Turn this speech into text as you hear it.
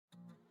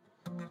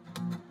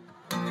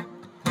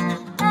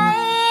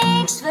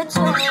Thanks for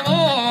tuning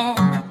in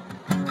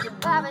to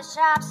Barber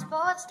Shop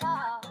Sports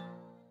Talk.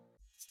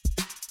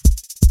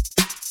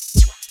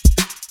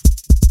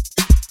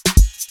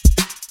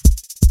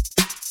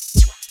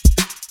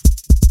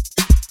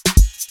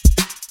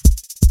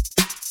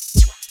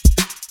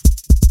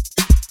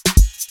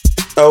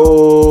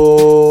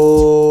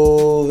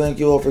 Oh, thank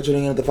you all for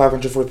tuning in to the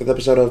 545th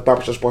episode of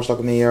Barber Shop Sports Talk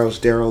with me, your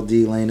host, Daryl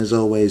D. Lane, as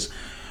always.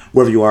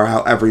 Wherever you are,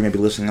 however you may be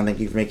listening, I thank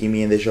you for making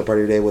me and this show part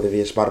of your day, whether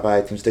via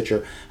Spotify, iTunes,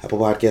 Stitcher, Apple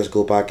Podcasts,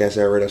 Google Podcasts,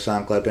 Radio,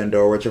 SoundCloud,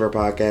 Pandora, whichever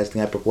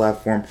podcasting app or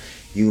platform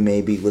you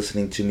may be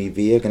listening to me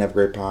via. Gonna have a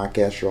great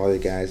podcast for all you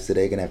guys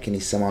today. Gonna have Kenny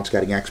Simmons,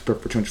 scouting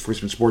expert for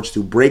 24/7 Sports,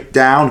 to break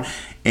down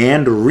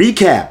and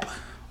recap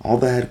all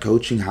the head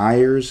coaching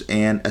hires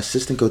and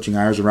assistant coaching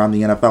hires around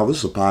the NFL. This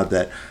is a pod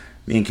that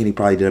me and Kenny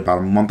probably did about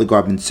a month ago.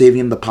 I've been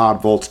saving the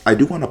pod vaults. I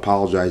do want to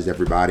apologize to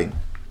everybody.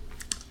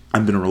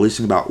 I've been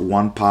releasing about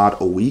one pod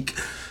a week.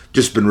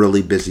 Just been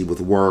really busy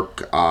with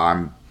work.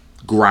 I'm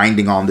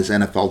grinding on this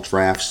NFL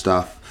draft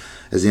stuff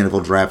as the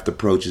NFL draft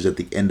approaches at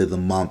the end of the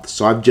month.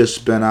 So I've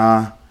just been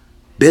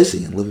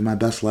busy and living my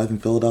best life in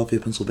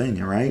Philadelphia,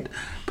 Pennsylvania, right?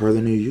 Per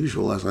the new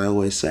usual, as I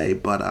always say.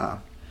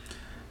 But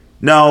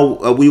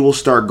no, we will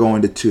start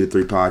going to 2 to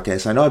 3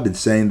 podcasts. I know I've been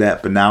saying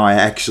that, but now I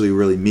actually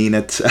really mean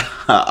it.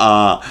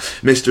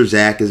 Mr.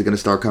 Zach is going to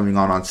start coming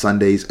on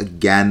Sundays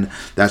again.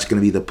 That's going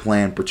to be the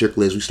plan,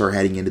 particularly as we start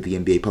heading into the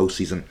NBA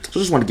postseason. So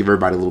I just want to give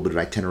everybody a little bit of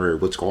itinerary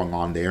of what's going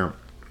on there.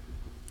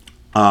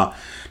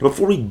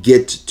 Before we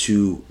get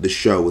to the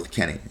show with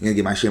Kenny, I'm going to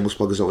give my shameless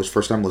plug as always.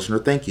 First-time listener,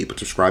 thank you. But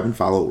subscribe and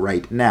follow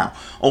right now.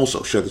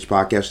 Also, share this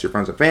podcast to your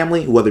friends and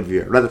family, whether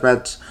you're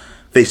Reddit,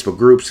 Facebook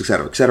groups,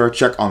 etc., etc.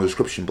 Check on the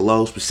description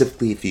below.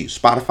 Specifically, if you use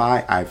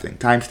Spotify, I have everything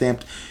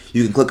timestamped.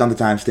 You can click on the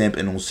timestamp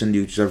and it will send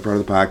you to whichever part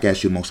of the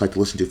podcast you'd most like to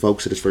listen to,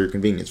 folks. It is for your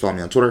convenience. Follow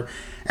me on Twitter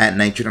at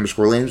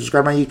 @19_Lane.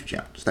 Subscribe to my YouTube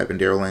channel. Just type in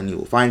Daryl Lane. You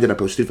will find it. I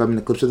post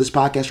 5-minute clips of this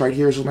podcast right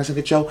here. This is my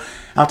second show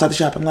outside the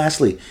shop. And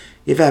lastly,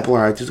 if Apple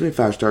or iTunes, give me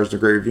 5 stars and a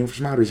great review for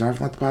some odd reason. I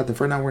don't like the pod, then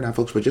for now we're not,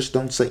 folks. But just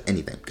don't say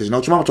anything. Because you know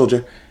what your mama told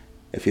you.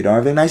 If you don't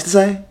have anything nice to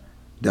say,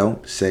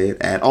 don't say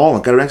it at all.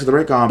 And cut it next to the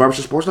break on Barber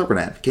Shop Sports Talk. We're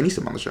going to have Kenny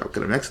Sim on the show.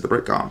 Cut it next to the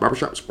break on Barber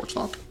Shop Sports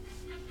Talk.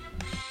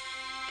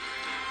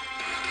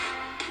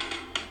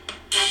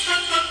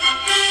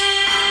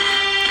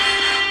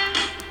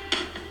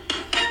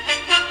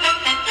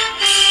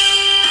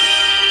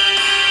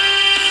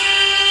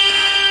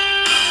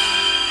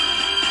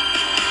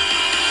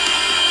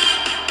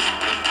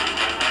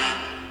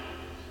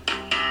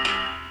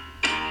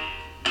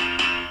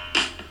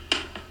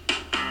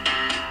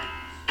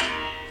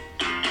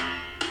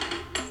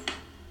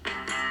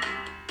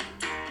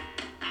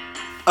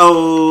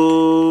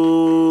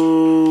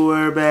 Oh,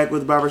 we're back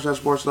with Barber Shop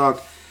Sports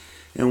Talk,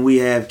 and we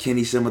have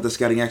Kenny Sim with the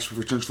scouting expert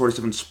for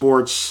 24/7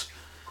 Sports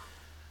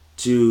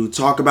to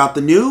talk about the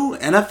new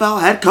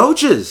NFL head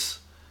coaches.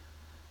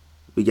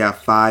 We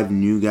got 5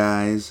 new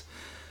guys.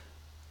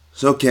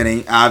 So,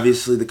 Kenny,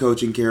 obviously the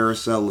coaching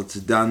carousel, it's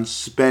done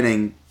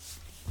spinning.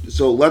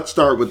 So let's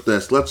start with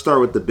this. Let's start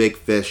with the big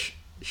fish.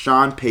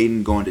 Sean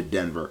Payton going to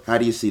Denver. How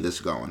do you see this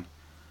going?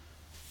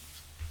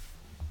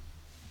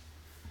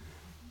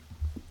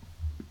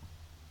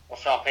 Well,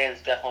 Sean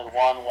Payton's definitely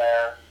one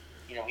where,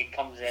 he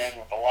comes in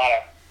with a lot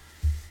of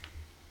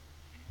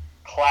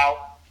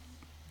clout,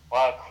 a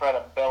lot of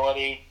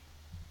credibility.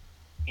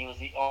 He was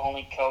the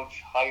only coach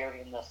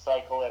hired in this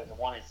cycle that has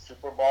won a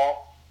Super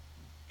Bowl.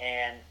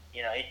 And,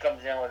 he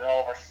comes in with an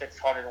over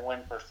 600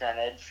 win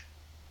percentage.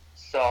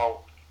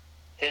 So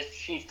his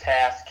chief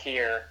task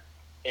here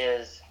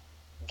is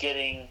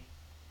getting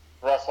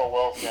Russell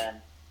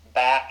Wilson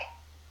back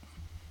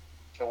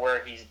to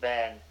where he's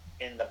been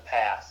in the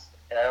past.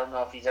 And I don't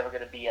know if he's ever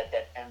going to be at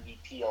that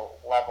MVP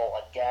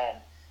level again,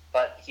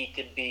 but he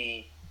could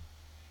be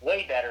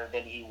way better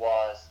than he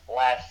was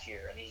last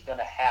year, and he's going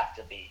to have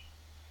to be.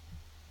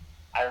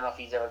 I don't know if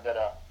he's ever going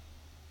to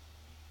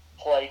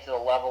play to the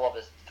level of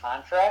his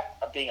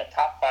contract of being a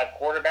top 5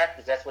 quarterback,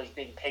 because that's what he's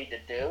being paid to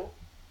do.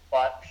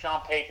 But Sean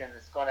Payton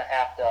is going to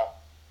have to,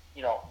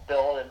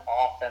 build an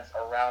offense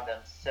around him,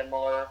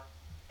 similar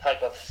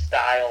type of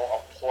style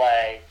of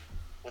play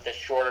with a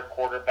shorter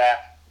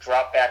quarterback,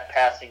 drop back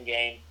passing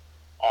game.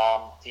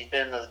 He's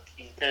been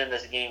in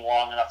this game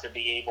long enough to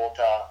be able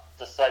to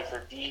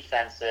decipher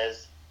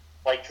defenses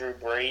like Drew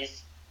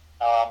Brees,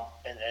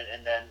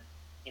 and then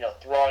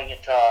throwing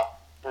it to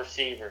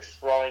receivers,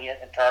 throwing it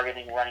and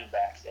targeting running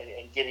backs,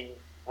 and getting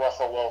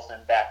Russell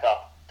Wilson back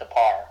up to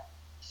par.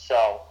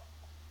 So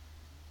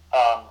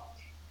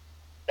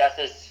that's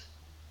his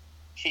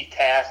chief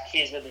task.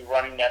 He's going to be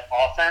running that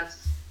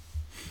offense.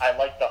 I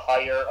like the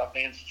hire of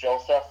Vance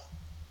Joseph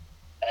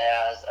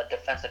as a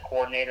defensive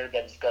coordinator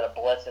that's going to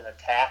blitz and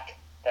attack,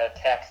 that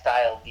attack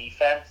style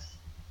defense.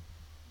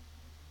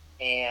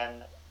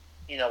 And,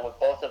 with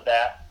both of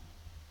that,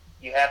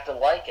 you have to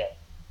like it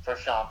for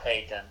Sean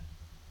Payton.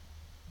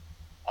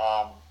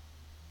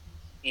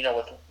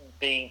 With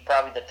being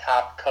probably the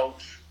top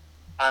coach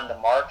on the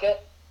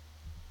market,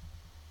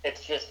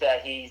 it's just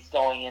that he's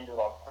going into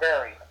a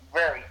very,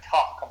 very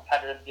tough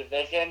competitive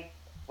division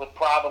with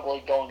probably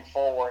probably going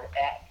forward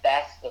at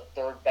best the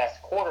third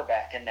best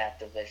quarterback in that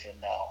division,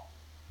 though.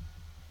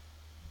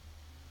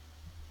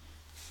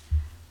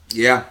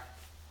 Yeah.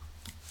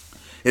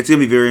 It's going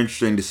to be very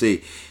interesting to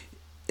see.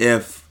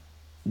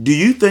 Do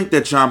you think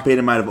that Sean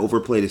Payton might have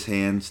overplayed his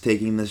hands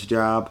taking this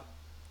job?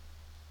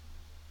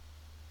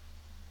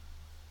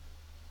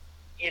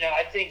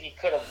 I think he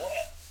could have.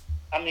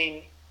 I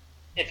mean,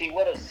 if he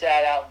would have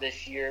sat out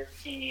this year,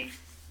 he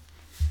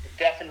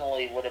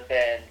definitely would have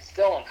been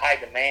still in high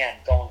demand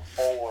going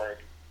forward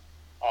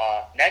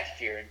next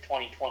year in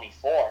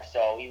 2024.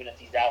 So even if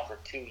he's out for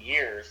 2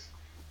 years,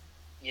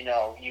 you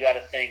got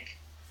to think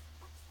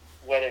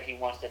whether he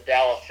wants the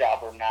Dallas job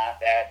or not.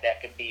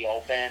 That could be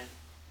open.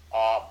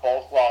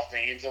 Both Los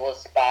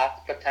Angeles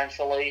spots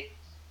potentially,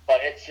 but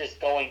it's just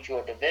going to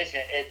a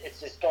division. It's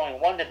just going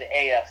one to the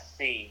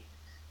AFC,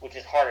 which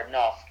is hard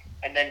enough,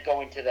 and then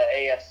going to the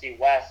AFC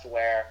West,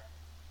 where,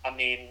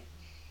 the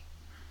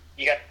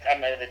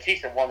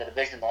Chiefs have won the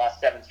division the last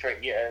 7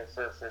 straight years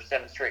for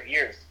 7 straight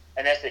years,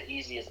 and that's the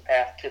easiest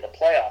path to the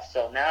playoffs.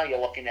 So now you're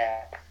looking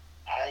at,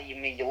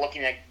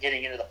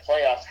 getting into the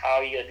playoffs. How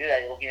are you going to do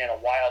that? You're looking at a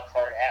wild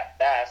card at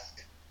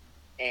best,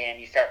 and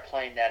you start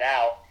playing that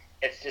out.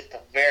 It's just a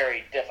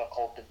very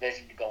difficult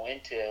division to go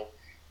into,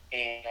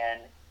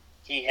 and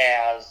he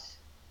has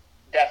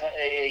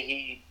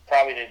he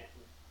probably to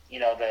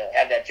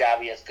have that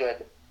job. He has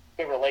good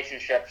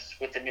relationships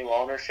with the new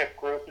ownership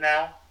group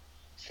now.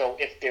 So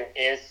if there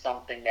is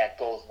something that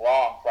goes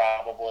wrong,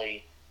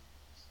 probably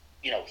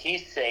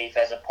he's safe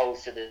as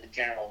opposed to the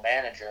general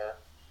manager.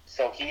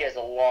 So he has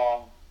a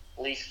long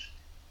leash,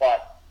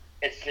 but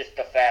it's just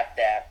the fact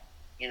that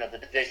the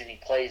division he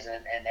plays in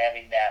and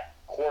having that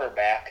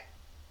quarterback.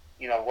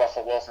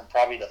 Russell Wilson,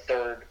 probably the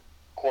third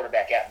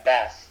quarterback at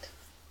best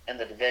in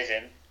the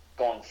division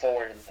going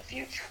forward in the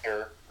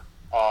future.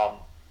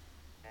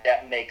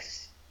 That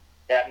makes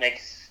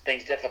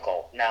things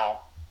difficult.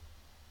 Now,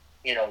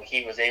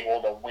 he was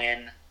able to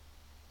win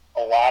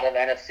a lot of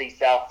NFC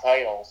South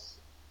titles.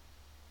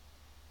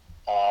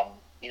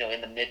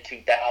 In the mid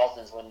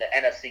 2000s, when the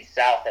NFC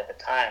South at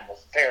the time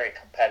was very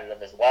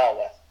competitive as well,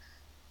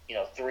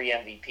 with 3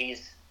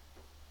 MVPs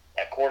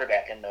at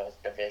quarterback in those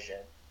division.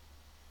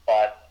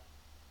 But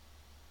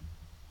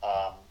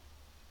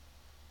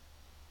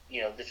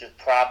this is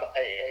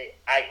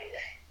I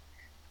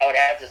would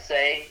have to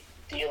say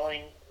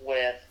dealing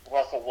with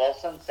Russell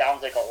Wilson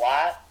sounds like a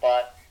lot,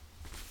 but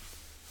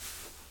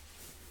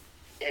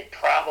it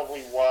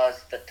probably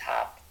was the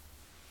top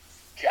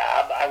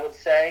job, I would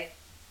say.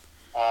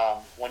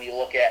 When you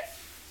look at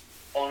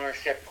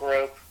ownership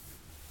group,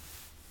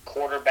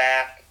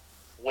 quarterback,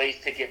 ways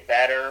to get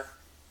better,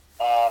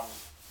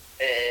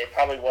 it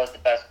probably was the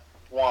best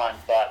one,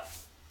 but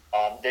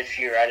this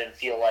year I didn't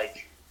feel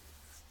like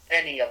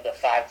any of the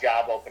 5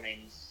 job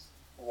openings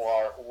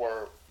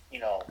were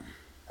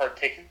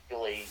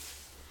particularly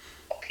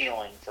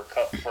appealing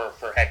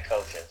for head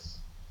coaches.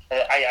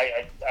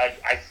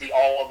 I see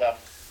all of them.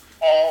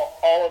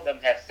 All of them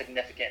have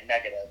significant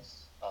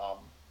negatives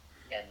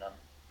in them.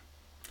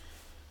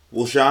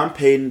 Will Sean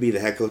Payton be the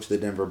head coach of the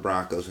Denver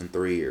Broncos in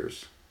 3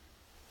 years?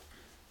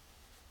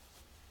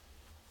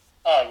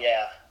 Oh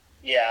yeah,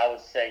 I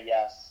would say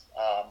yes.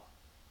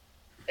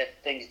 If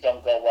things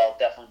don't go well,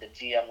 definitely the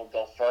GM would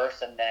go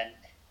first, and then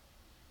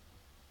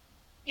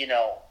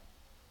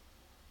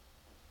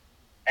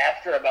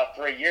after about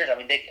 3 years,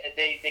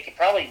 they could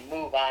probably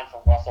move on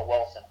from Russell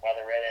Wilson,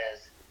 whether it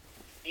is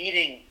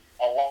eating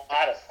a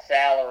lot of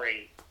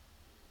salary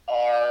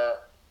or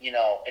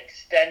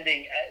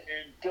extending,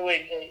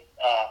 doing,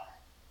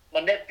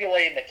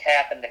 manipulating the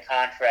cap and the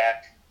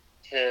contract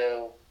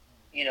to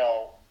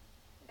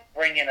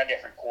bring in a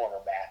different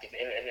quarterback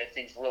if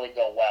things really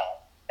go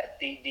well.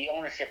 The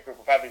ownership group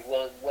are probably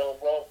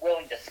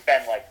willing to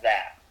spend like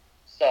that.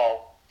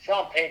 So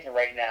Sean Payton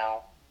right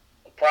now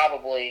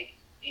probably,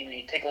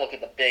 you take a look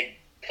at the big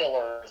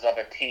pillars of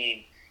a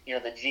team,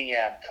 the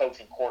GM, coach,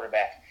 and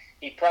quarterback.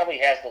 He probably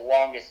has the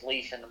longest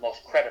leash and the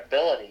most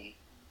credibility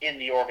in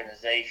the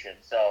organization.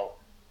 So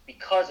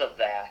because of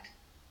that,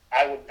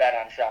 I would bet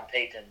on Sean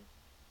Payton,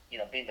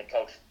 being the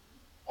coach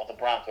of the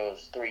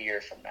Broncos 3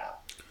 years from now.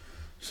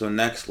 So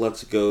next,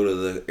 let's go to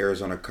the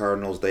Arizona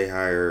Cardinals. They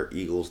hire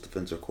Eagles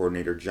defensive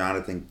coordinator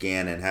Jonathan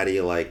Gannon. How do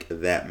you like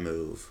that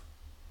move?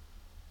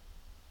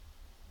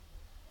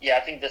 Yeah,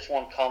 I think this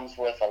one comes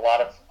with a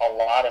lot of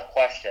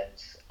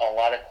questions.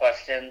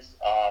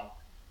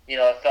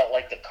 It felt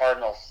like the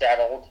Cardinals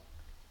settled.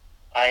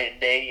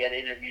 They had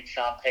interviewed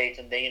Sean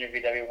Payton. They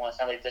interviewed everyone. It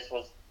sounded like this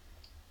was,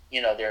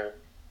 their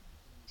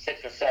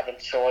 6th or 7th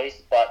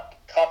choice. But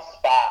tough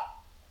spot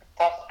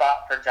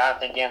for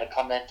Jonathan Gannon to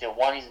come into.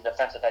 1, he's a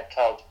defensive head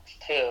coach.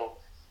 2,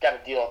 got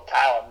to deal with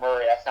Kyler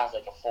Murray. That sounds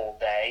like a full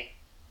day.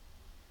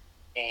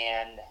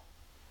 And,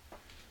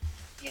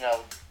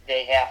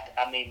 they have to,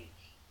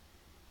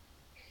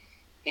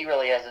 he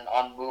really has an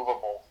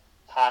unmovable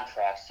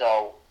contract.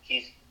 So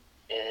it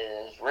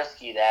is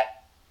risky that,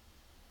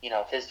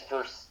 his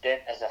first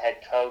stint as a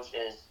head coach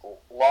is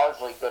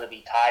largely going to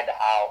be tied to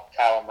how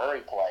Kyler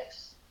Murray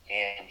plays.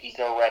 And he's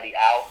already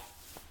out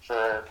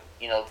for,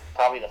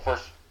 probably the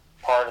first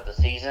part of the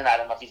season. I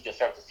don't know if he's going to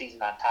start the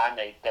season on time.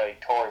 They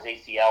tore his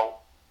ACL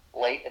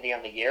late at the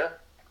end of the year.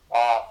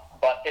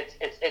 But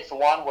it's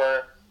one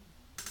where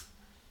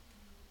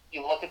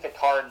you look at the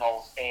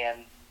Cardinals,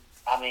 and,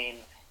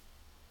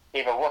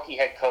 they have a rookie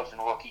head coach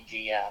and a rookie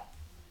GM.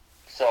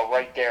 So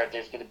right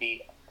there's going to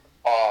be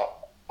a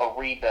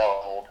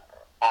rebuild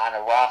on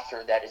a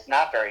roster that is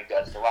not very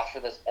good. It's a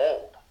roster that's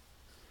old.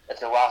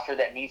 It's a roster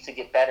that needs to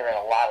get better in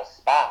a lot of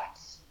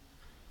spots.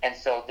 And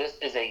so this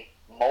is a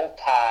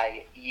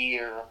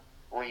multi-year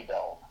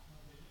rebuild.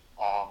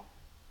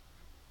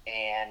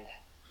 And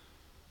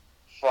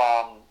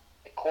from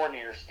the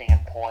coordinator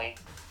standpoint,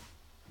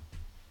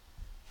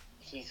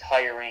 he's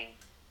hiring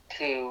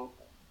 2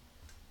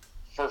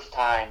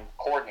 first-time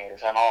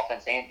coordinators on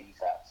offense and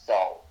defense.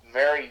 So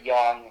very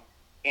young,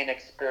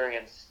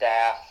 inexperienced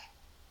staff.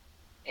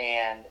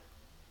 And,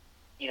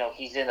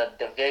 he's in a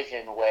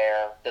division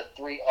where the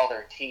 3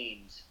 other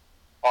teams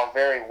are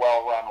very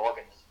well-run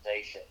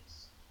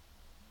organizations.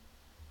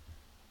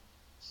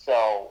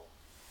 So,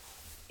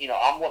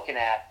 I'm looking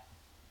at,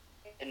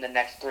 in the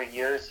next 3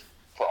 years,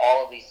 for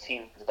all of these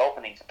teams with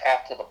openings,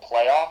 path to the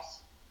playoffs.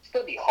 It's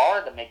going to be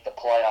hard to make the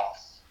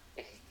playoffs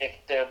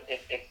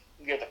if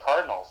you're the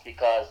Cardinals,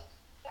 because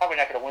probably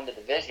not going to win the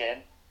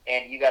division,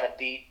 and you got to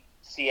beat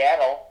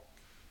Seattle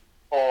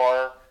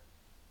or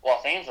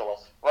Los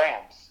Angeles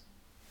Rams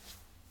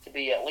to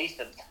be at least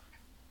in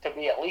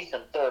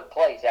third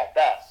place at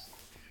best.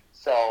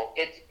 So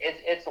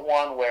it's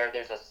one where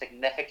there's a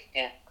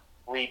significant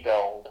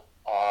rebuild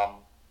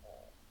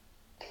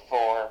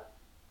for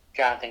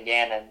Jonathan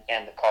Gannon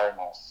and the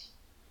Cardinals.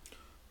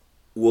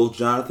 Will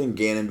Jonathan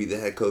Gannon be the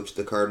head coach of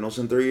the Cardinals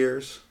in 3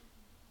 years?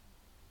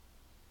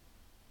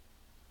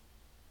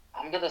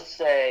 I'm going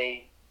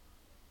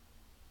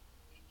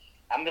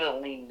to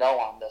lean no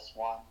on this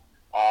one.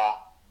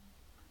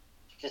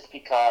 Just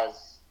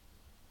because,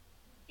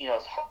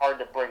 it's hard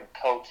to bring a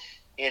coach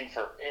in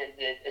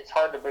it's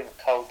hard to bring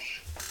a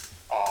coach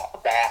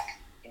back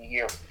in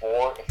year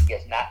 4 if he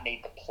has not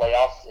made the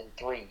playoffs in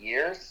 3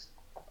 years.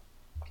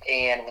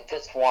 And with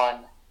this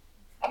one,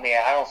 I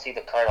don't see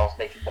the Cardinals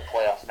making the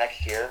playoffs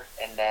next year,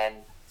 and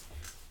then,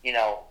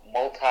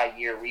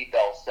 multi-year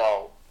rebuild.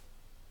 So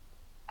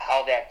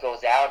how that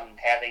goes out, and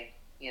having,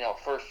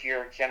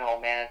 first-year general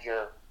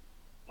manager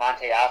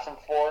Monte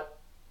Ossenfort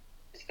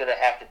is going to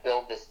have to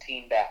build this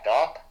team back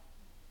up.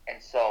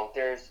 And so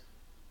there's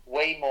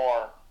way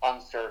more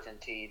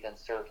uncertainty than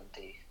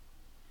certainty.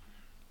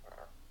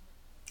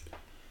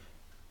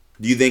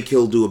 Do you think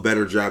he'll do a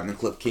better job than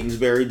Cliff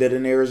Kingsbury did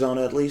in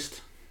Arizona, at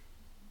least?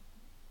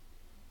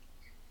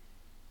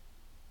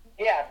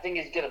 Yeah, I think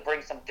he's going to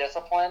bring some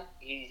discipline.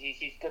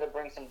 He's going to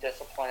bring some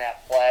discipline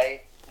at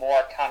play, more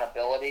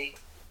accountability.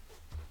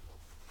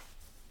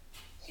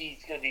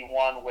 He's going to be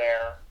one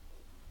where,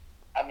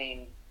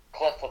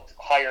 Cliff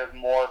hired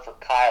more for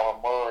Kyle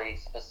Murray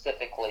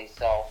specifically,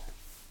 so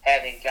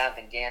having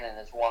Jonathan Gannon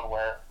is one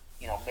where,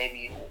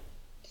 maybe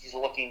he's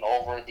looking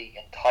over the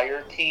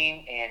entire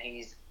team, and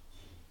he's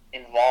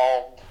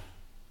involved,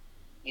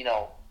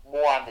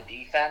 more on the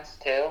defense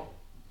too,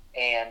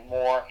 and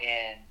more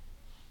in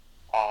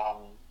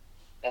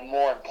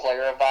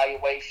player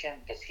evaluation,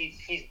 because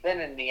he's been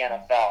in the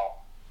NFL,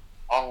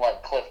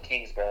 unlike Cliff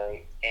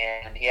Kingsbury,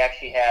 and he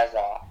actually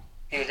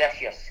he was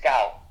actually a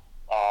scout.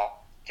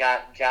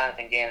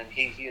 Jonathan Gannon,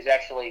 he was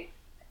actually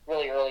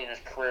really early in his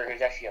career. He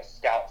was actually a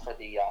scout for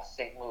the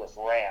St. Louis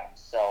Rams.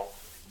 So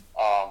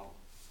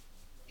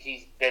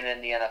he's been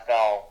in the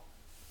NFL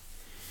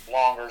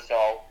longer.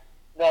 So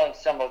knowing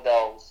some of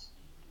those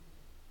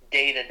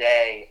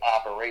day-to-day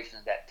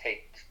operations that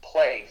take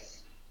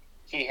place,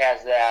 he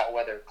has that.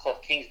 Whether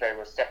Cliff Kingsbury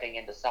was stepping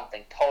into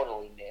something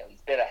totally new,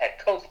 he's been a head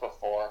coach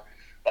before,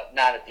 but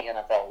not at the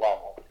NFL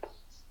level.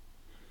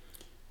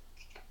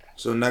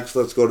 So next,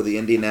 let's go to the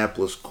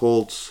Indianapolis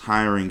Colts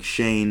hiring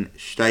Shane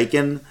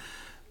Steichen.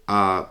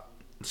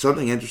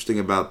 Something interesting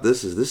about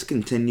this is this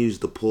continues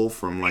the pull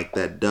from like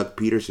that Doug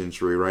Peterson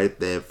tree, right?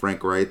 They have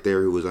Frank Wright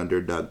there, who was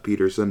under Doug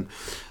Peterson.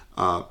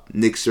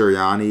 Nick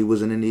Sirianni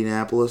was in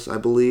Indianapolis, I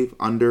believe,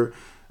 under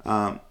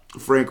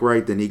Frank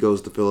Wright. Then he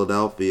goes to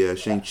Philadelphia.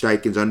 Shane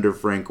Steichen's under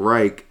Frank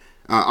Reich.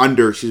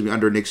 Under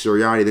Nick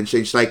Sirianni. Then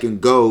Shane Steichen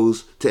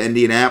goes to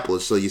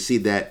Indianapolis. So you see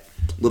that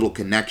little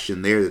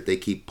connection there that they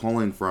keep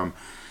pulling from.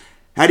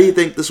 How do you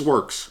think this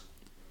works?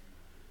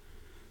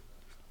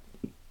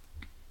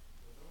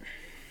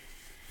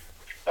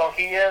 So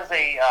he is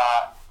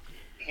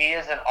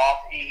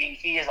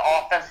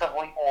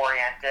offensively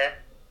oriented,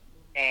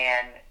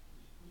 and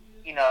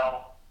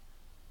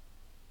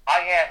I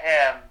had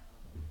him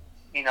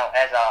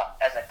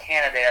as a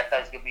candidate. I thought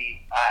he was gonna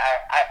be.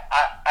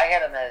 I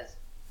had him as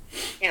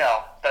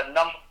the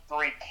number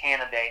 3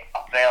 candidate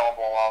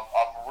available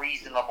of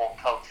reasonable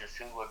coaches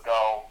who would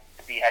go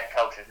to be head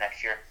coaches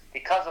next year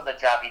because of the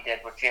job he did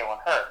with Jalen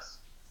Hurts.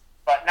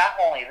 But not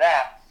only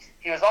that,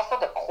 he was also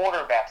the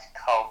quarterbacks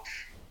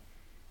coach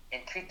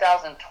in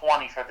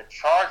 2020 for the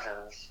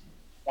Chargers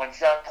when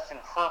Justin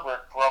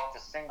Herbert broke the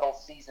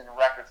single-season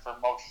record for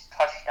most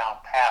touchdown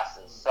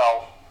passes.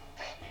 So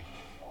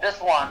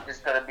this one is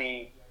going to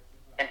be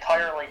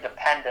entirely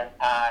dependent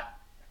on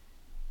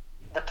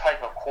the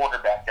type of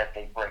quarterback that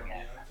they bring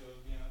in.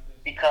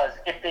 Because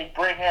if they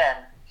bring in,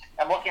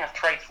 I'm looking at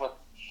traits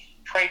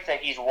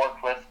that he's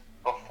worked with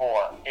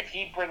before. If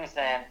he brings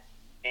in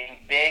a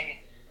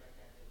big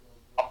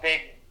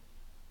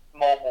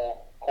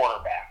mobile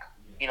quarterback,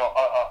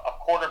 a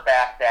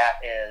quarterback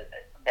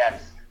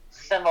that's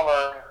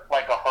similar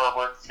like a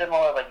Herbert,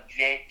 similar like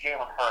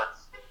Jalen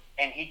Hurts,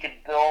 and he could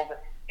build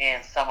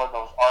in some of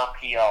those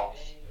RPOs,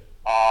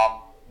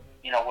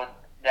 with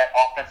that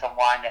offensive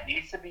line that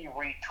needs to be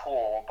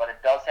retooled, but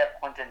it does have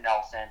Quentin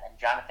Nelson and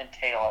Jonathan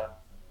Taylor,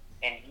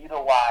 and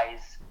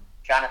utilize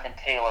Jonathan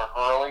Taylor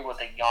early with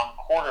a young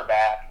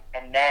quarterback,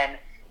 and then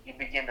you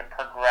begin to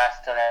progress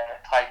to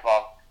that type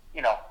of,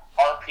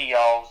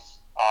 RPOs,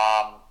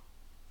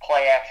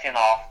 play action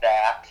off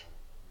that,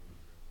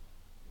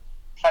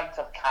 types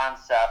of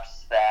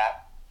concepts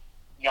that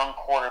young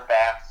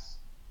quarterbacks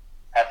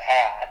have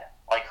had,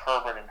 like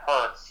Herbert and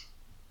Hurts.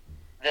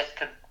 This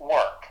could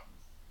work,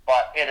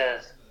 but it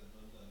is,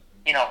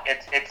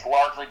 it's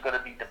largely going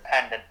to be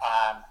dependent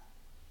on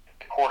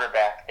the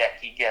quarterback that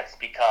he gets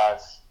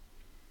because,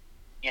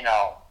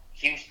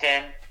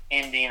 Houston,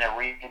 Indy in a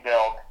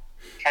rebuild,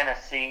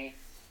 Tennessee,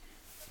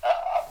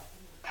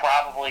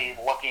 probably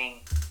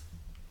looking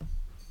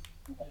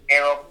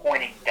arrow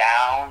pointing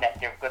down that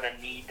they're going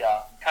to need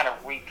to kind of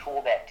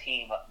retool that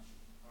team,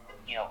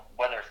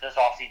 whether it's this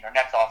offseason or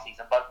next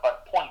offseason.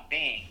 But point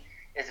being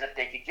is if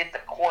they could get the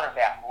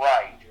quarterback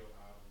right,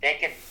 they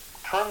could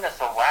turn this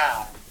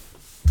around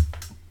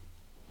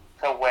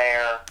to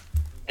where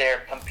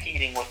they're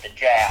competing with the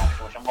Jazz,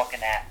 which I'm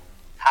looking at.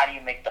 How do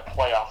you make the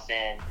playoffs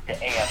in the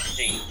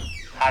AFC?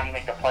 How do you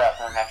make the playoffs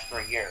in the next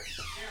 3 years?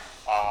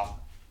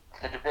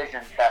 The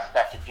division's best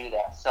bet to do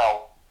that.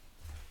 So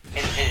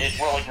it's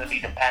really going to be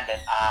dependent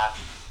on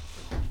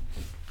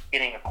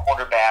getting a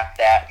quarterback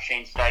that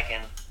Shane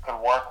Steichen can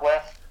work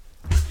with,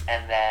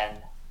 and then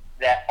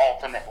that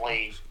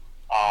ultimately,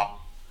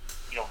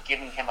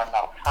 giving him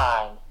enough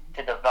time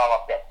to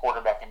develop that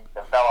quarterback and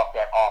develop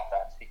that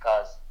offense,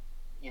 because,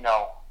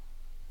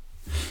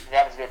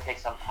 that is going to take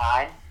some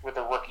time with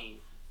a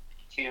rookie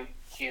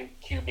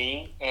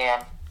QB,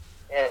 and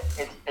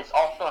it's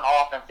also an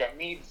offense that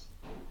needs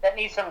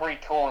some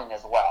retooling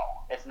as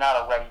well. It's not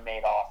a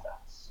ready-made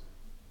offense.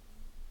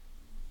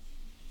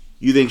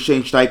 You think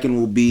Shane Steichen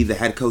will be the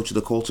head coach of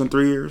the Colts in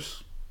 3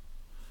 years?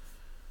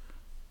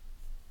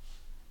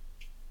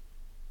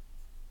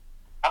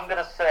 I'm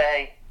gonna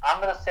say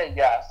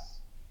yes.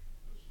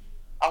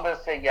 I'm gonna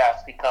say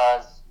yes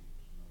because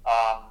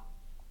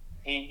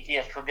he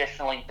has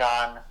traditionally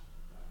done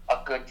a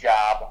good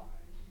job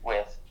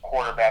with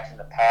quarterbacks in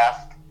the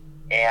past,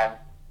 and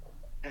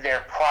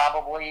they're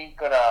probably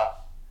gonna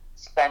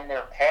spend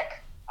their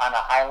pick on a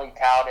highly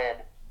touted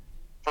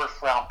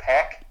first-round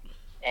pick,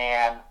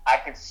 and I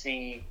could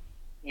see,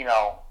 leaning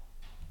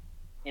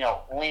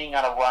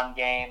on a run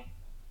game,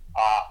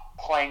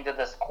 playing to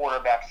this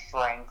quarterback's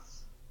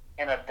strengths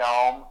in a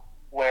dome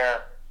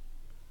where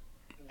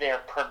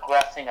they're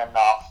progressing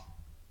enough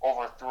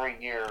over 3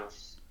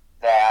 years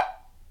that,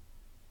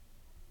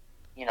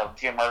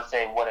 Jim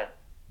Irsay wouldn't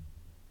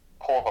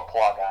pull the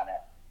plug on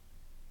it.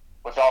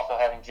 Which also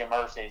having Jim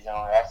Irsay's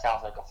owner, that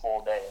sounds like a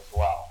full day as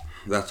well.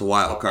 That's a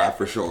wild card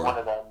for sure.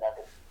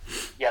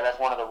 That's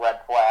one of the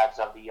red flags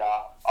of the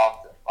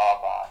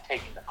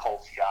taking the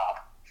Colts job.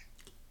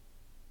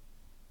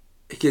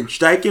 Can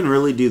Steichen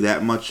really do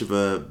that much of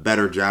a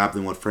better job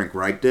than what Frank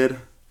Reich did?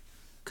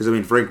 Because,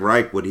 Frank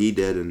Reich, what he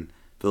did in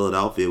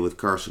Philadelphia with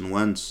Carson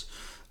Wentz,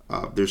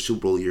 their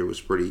Super Bowl year was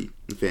pretty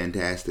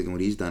fantastic, and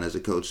what he's done as a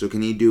coach. So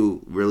can he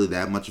do really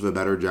that much of a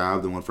better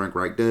job than what Frank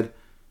Reich did?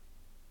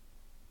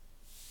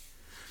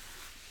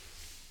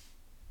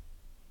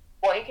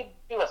 Well, he could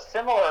do a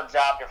similar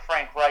job to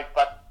Frank Reich,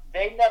 but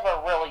they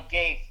never really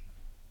gave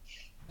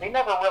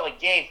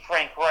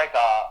Frank Reich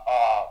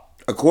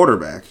a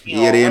quarterback.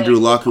 He had Andrew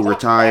Luck, who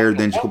retired,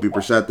 then Jacoby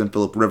Brissett, then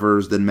Phillip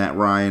Rivers, then Matt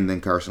Ryan, then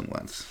Carson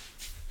Wentz.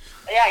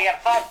 Yeah, he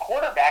had 5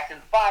 quarterbacks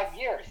in 5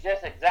 years,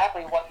 just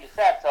exactly what you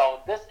said.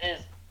 So this is,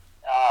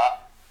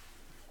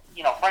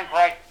 Frank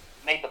Reich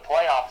made the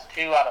playoffs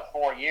 2 out of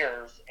 4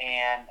 years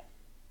and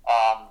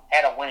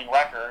had a winning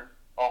record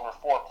over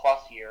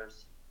 4+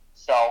 years.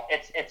 So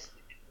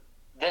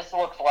this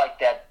looks like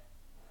that,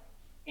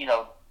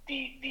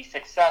 the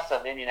success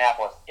of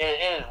Indianapolis, it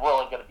is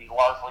really going to be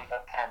largely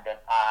dependent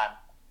on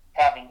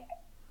having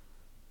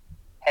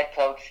head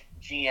coach,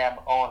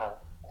 GM, owner,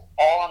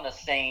 all on the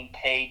same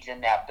page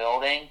in that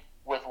building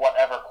with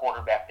whatever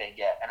quarterback they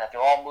get. And if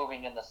they're all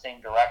moving in the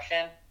same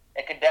direction,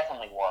 it could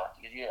definitely work.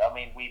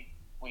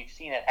 We've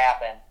seen it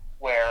happen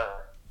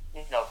where,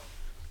 the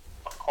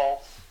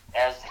Colts,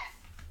 as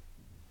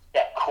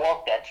that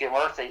quote that Jim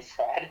Irsay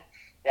said,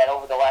 that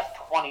over the last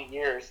 20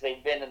 years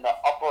they've been in the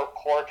upper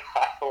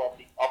quartile of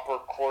the upper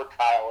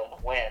quartile in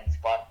wins,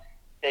 but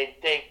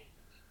they've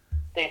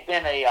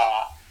been a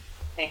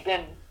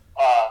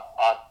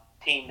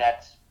team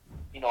that's,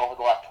 over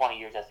the last 20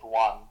 years has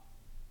won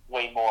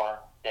way more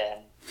than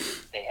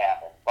they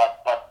haven't.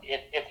 But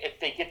if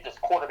they get this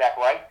quarterback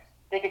right,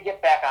 they could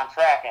get back on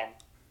track and,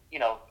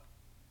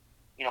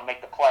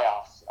 make the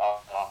playoffs,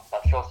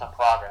 but show some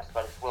progress.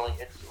 But it's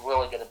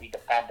really going to be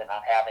dependent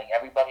on having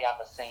everybody on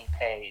the same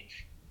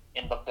page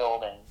in the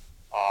building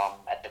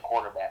at the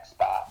quarterback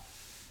spot.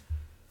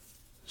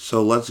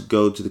 So let's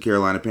go to the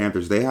Carolina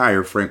Panthers. They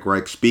hire Frank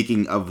Reich.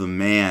 Speaking of the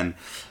man,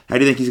 how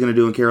do you think he's going to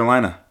do in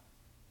Carolina?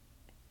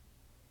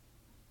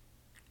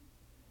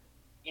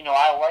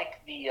 I like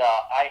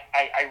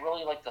I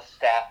really like the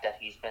staff that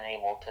he's been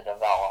able to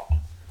develop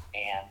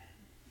and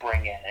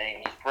bring in. And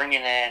he's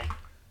bringing in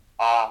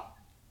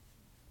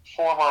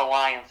former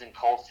Lions and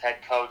Colts head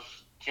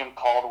coach Jim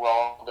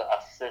Caldwell to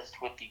assist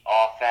with the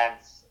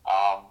offense.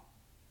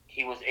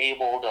 He was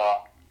able to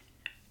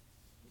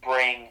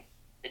bring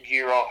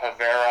Ejiro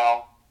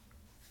Rivera,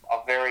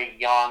 a very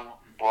young,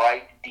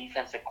 bright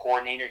defensive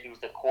coordinator. He was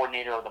the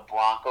coordinator of the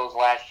Broncos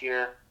last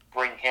year.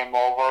 Bring him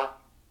over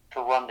to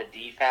run the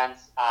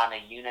defense on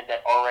a unit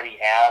that already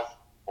has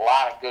a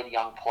lot of good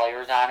young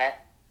players on it.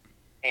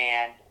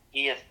 And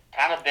he has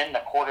kind of been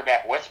the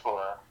quarterback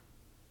whisperer.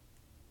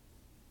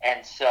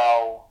 And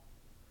so,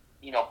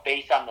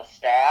 based on the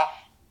staff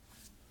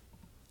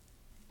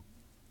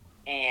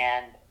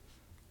and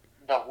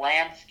the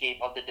landscape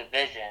of the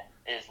division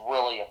is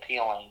really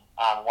appealing.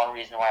 One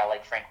reason why I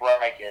like Frank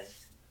Reich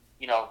is,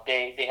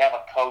 they have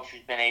a coach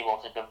who's been able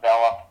to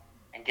develop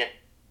and get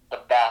the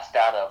best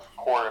out of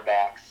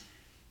quarterbacks,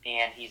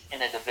 and he's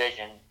in a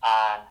division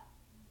on,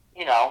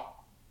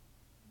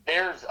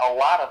 there's a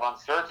lot of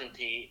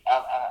uncertainty.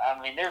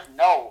 There's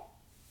no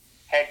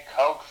head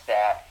coach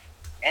that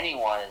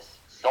anyone is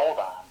sold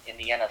on in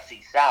the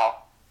NFC South.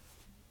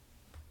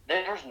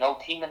 There's no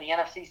team in the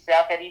NFC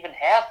South that even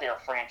has their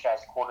franchise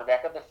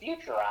quarterback of the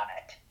future on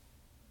it.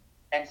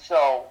 And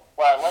so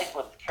what I like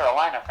with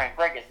Carolina, Frank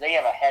Reich, is they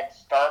have a head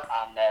start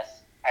on this.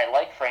 I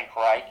like Frank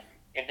Reich.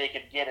 If they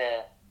could get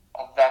a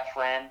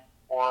veteran,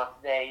 or if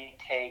they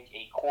take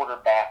a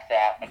quarterback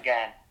that,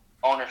 again,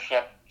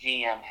 ownership,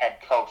 GM, head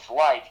coach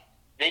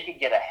they could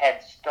get a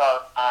head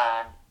start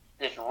on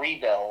this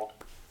rebuild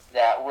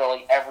that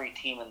really every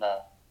team in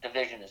the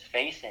division is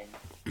facing,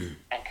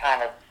 and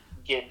kind of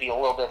be a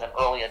little bit of an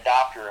early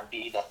adopter and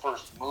be the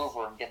first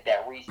mover and get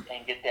that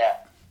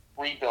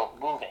rebuild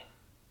moving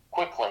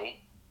quickly,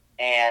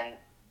 and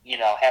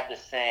have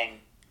this thing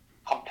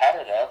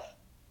competitive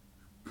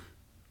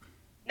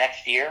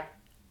next year,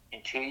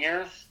 in 2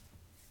 years.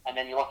 And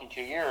then you look in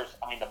 2 years,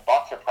 the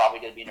Bucs are probably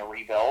going to be in a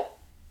rebuild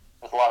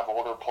with a lot of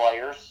older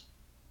players.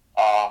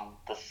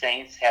 The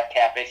Saints have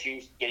cap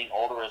issues, getting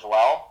older as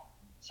well.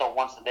 So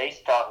once they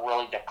start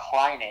really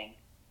declining,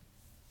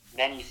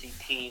 then you see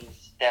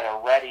teams that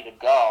are ready to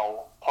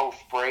go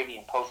post-Brady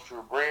and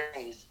post-Drew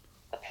Brees.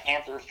 The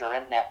Panthers are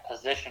in that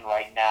position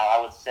right now,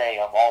 I would say,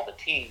 of all the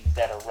teams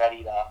that are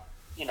ready to,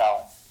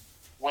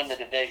 win the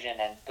division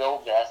and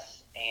build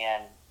this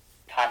and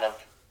kind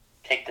of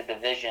take the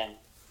division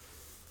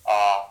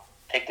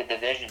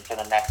for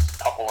the next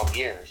couple of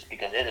years,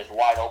 because it is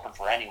wide open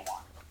for anyone.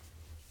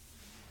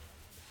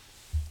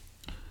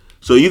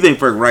 So you think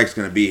Frank Reich's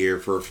going to be here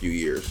for a few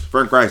years?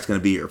 Frank Reich's going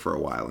to be here for a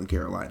while in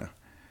Carolina.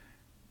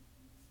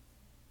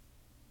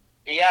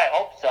 Yeah, I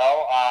hope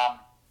so.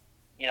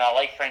 I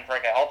like Frank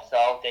Reich. I hope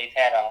so. They've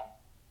had a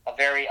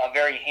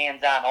very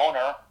hands-on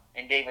owner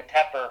in David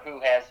Tepper,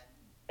 who has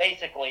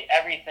basically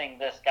everything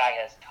this guy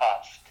has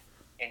touched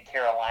in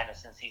Carolina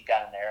since he's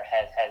gotten there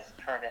has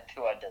turned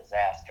into a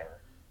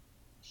disaster.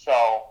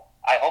 So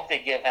I hope they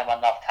give him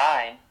enough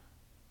time.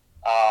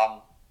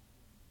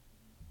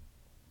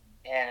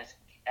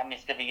 And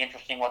it's going to be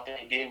interesting what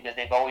they do, because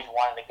they've always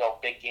wanted to go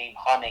big game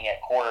hunting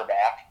at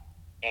quarterback,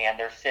 and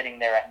they're sitting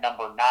there at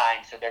number 9,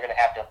 so they're going to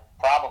have to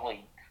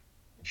probably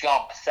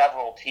jump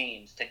several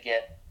teams to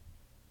get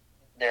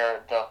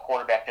the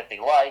quarterback that they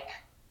like.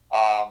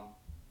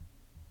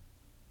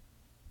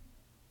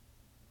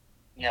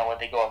 When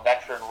they go a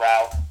veteran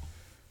route,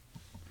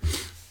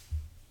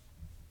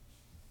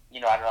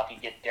 I don't know if you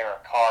get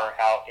Derek Carr,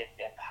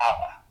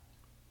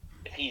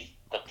 if he's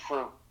the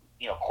true,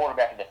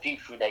 quarterback in the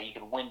future that you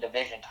can win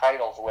division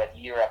titles with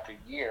year after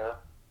year.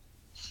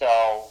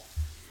 So,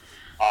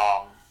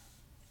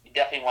 you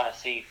definitely want to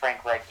see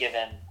Frank Reich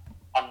given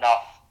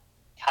enough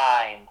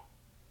time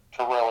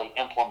to really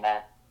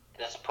implement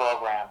this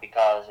program,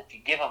 because if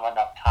you give them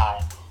enough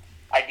time,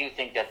 I do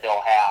think that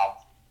they'll have,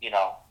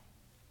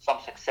 some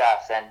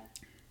success, and,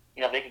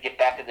 they could get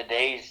back to the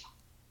days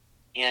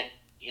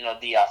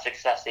the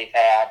success they've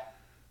had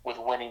with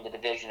winning the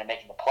division and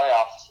making the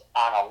playoffs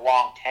on a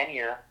long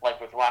tenure, like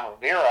with Ron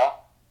Rivera.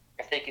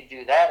 If they could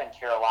do that in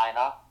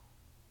Carolina,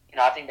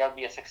 I think that would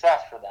be a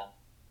success for them.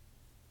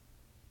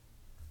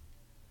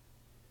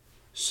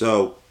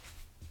 So,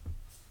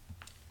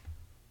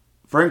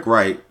 Frank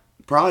Reich,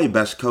 probably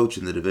best coach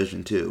in the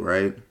division too,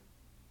 right?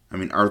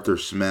 Arthur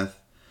Smith.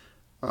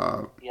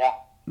 Yeah.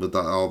 With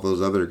all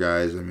those other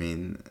guys,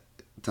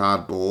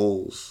 Todd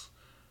Bowles.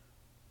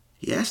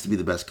 He has to be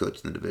the best coach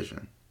in the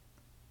division.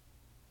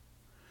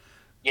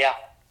 Yeah.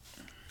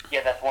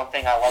 Yeah, that's one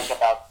thing I like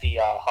about the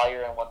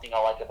hire and one thing I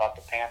like about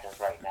the Panthers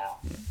right now.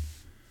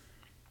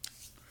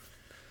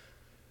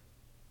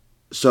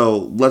 So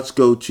let's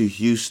go to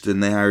Houston.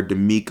 They hired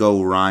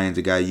D'Amico Ryans,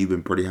 a guy you've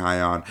been pretty high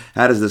on.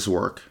 How does this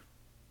work?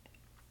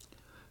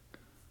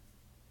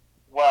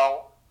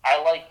 Well,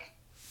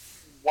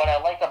 what I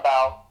like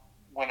about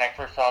when I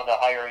first saw the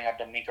hiring of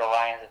D'Amico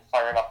Ryans, it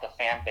fired up the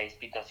fan base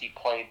because he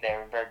played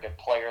there, a very good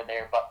player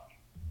there, but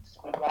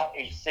we got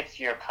a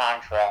 6-year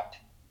contract.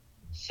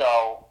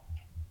 So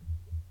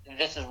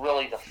this is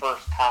really the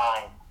first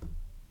time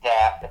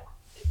that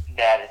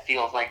it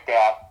feels like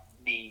that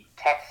the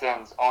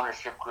Texans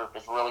ownership group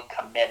is really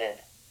committed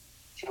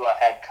to a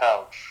head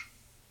coach.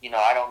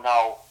 I don't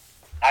know.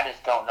 I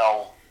just don't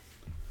know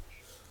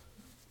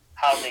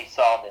how they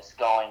saw this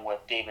going with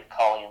David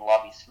Culley and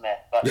Lovie Smith.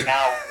 But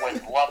now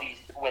with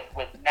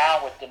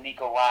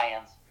D'Amico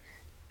Ryans,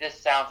 this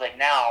sounds like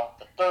now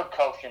the third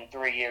coach in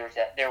 3 years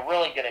that they're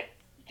really going to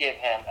give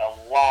him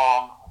a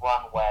long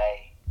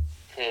runway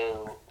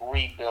to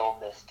rebuild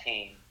this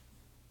team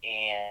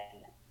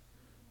and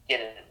get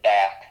it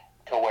back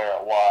to where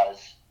it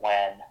was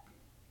when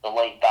the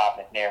late Bob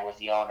McNair was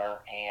the owner,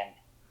 and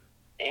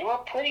they were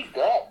pretty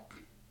good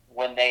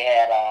when they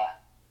had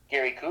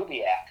Gary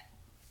Kubiak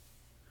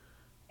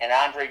and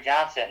Andre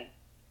Johnson.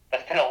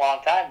 But it's been a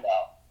long time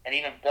though, and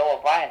even Bill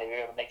O'Brien, they were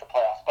able to make the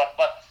playoffs. But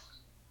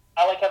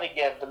I like how they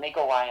give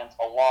D'Amico Ryans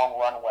a long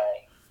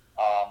runway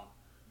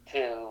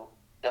to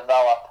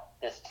develop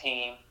this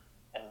team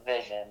and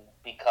vision,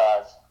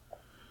 because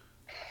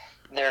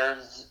they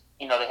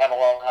have a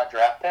lot of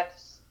draft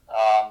picks.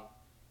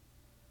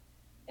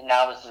 And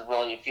now this is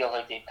really, it feels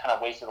like they've kind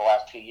of wasted the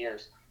last 2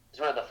 years. It's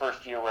really the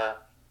first year where,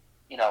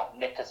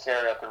 Nick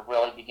Caserio could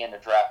really begin to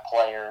draft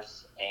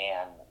players,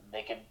 and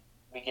they could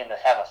begin to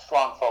have a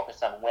strong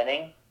focus on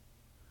winning.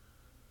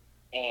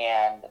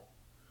 And,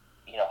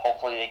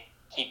 hopefully they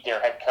keep their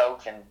head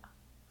coach and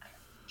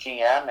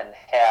GM and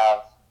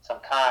have some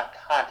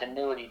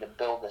continuity to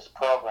build this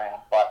program.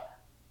 But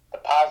the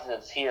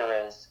positives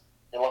here is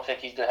it looks like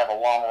he's going to have a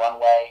long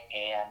runway,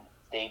 and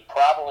they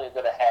probably are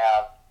going to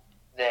have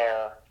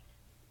their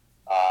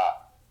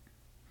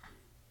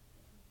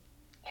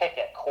pick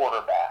at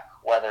quarterback,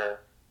 whether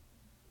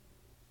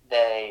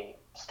they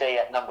stay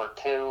at number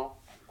 2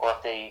 or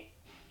if they,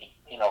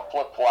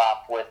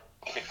 flip-flop with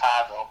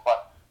Chicago.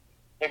 But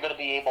they're going to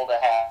be able to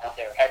have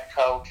their head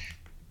coach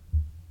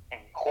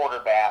and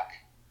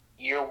quarterback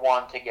year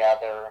one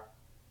together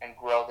and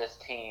grow this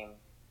team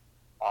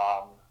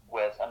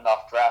with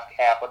enough draft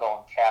capital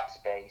and cap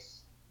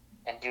space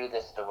and do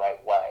this the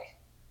right way.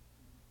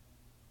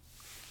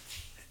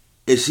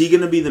 Is he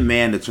going to be the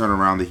man to turn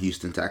around the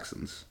Houston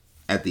Texans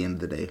at the end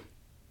of the day?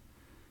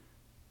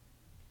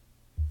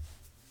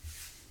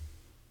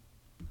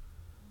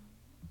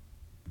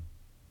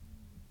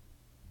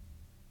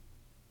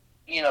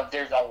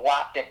 There's a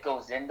lot that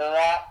goes into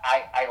that.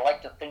 I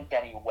like to think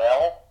that he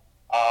will.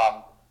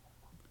 I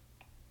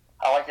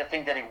like to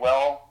think that he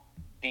will.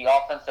 The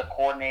offensive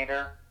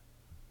coordinator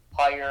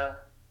hire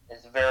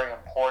is very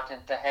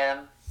important to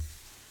him.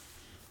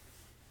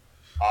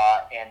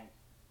 And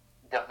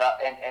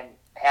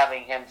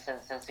having him,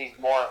 since he's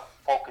more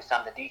focused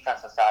on the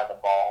defensive side of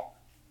the ball,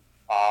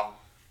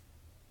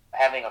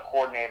 having a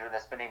coordinator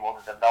that's been able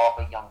to develop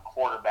a young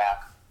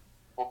quarterback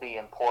will be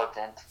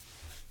important.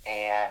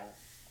 And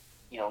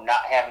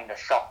not having to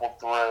shuffle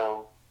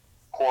through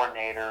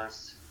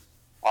coordinators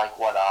like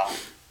what a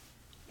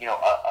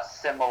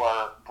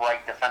similar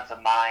bright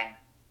defensive mind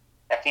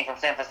that came from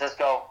San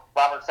Francisco,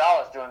 Robert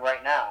Saleh, is doing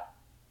right now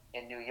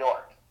in New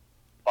York.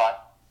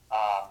 But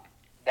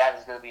that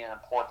is going to be an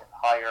important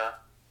hire,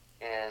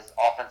 is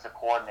offensive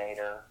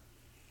coordinator,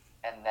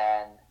 and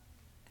then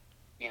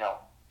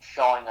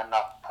showing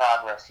enough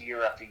progress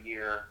year after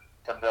year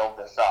to build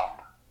this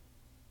up.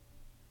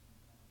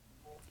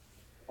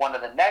 One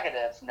of the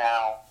negatives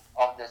now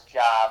of this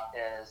job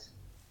is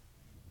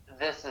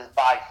this is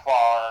by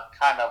far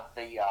kind of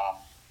the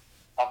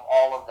of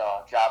all of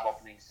the job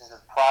openings, this is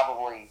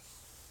probably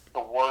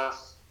the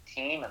worst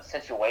team and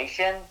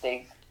situation.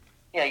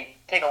 You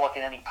take a look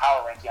at any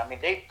power ranking. I mean,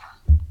 they've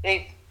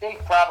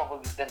probably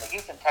been, the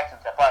Houston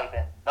Texans have probably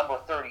been number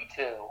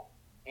 32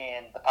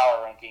 in the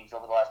power rankings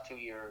over the last 2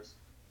 years,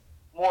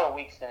 more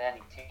weeks than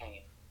any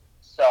team.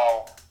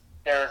 So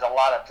there's a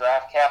lot of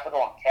draft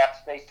capital and cap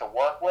space to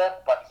work with,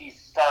 but he's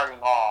starting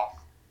off,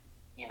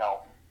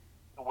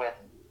 with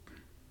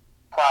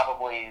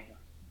probably,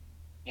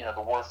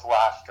 the worst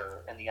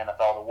roster in the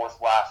NFL, the worst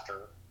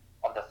roster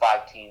of the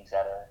 5 teams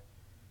that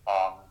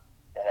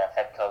have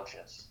head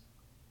coaches,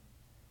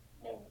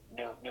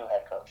 new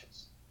head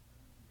coaches.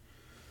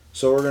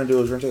 So what we're going to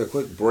do is we're going to take a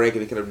quick break,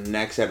 and kind of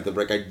next after the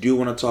break, I do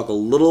want to talk a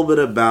little bit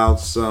about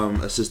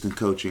some assistant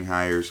coaching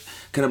hires.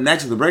 Kind of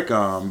next at the break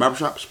on Barber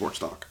Shop Sports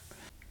Talk.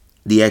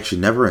 The action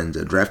never ends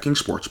at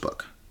DraftKings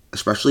Sportsbook,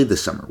 especially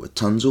this summer with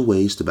tons of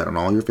ways to bet on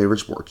all your favorite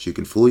sports. You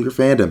can fool your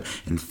fandom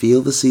and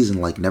feel the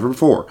season like never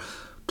before.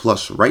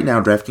 Plus, right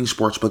now, DraftKings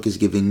Sportsbook is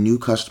giving new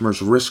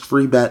customers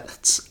risk-free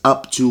bets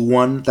up to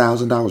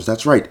 $1,000.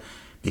 That's right.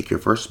 Make your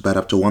first bet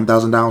up to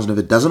 $1,000, and if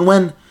it doesn't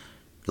win,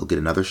 you'll get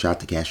another shot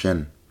to cash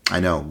in. I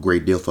know,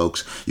 great deal,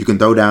 folks. You can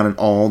throw down in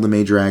all the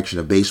major action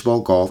of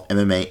baseball, golf,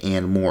 MMA,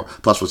 and more.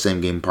 Plus, with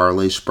same-game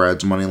parlays,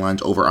 spreads, money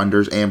lines,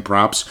 over-unders, and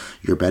props,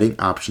 your betting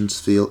options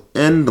feel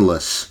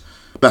endless.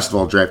 Best of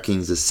all,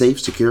 DraftKings is safe,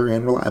 secure,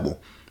 and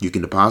reliable. You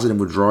can deposit and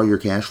withdraw your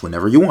cash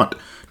whenever you want.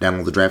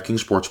 Download the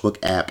DraftKings Sportsbook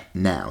app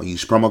now.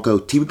 Use promo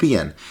code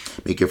TBPN.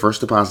 Make your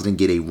first deposit and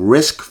get a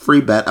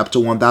risk-free bet up to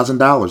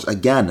 $1,000.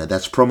 Again,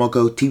 that's promo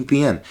code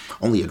TBPN.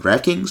 Only at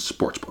DraftKings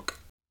Sportsbook.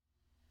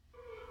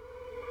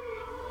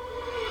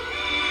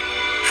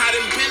 I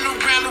done been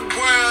around the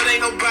world,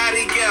 ain't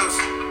nobody else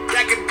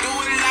that could do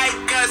it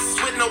like us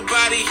with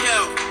nobody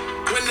help.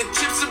 When the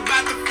chips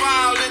about to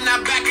fall and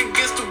I'm back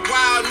against the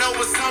wall, no,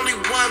 it's only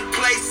one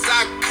place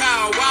I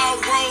call. All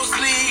roads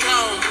lead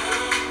home.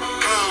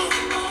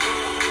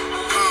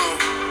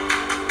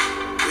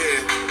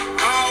 Yeah.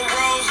 All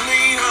roads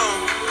lead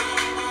home.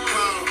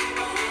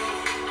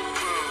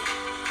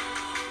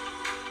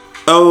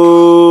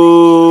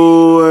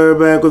 Oh, we're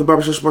back with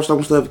Barber Shop Sports Talk.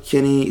 We still have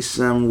Kenny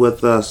Sim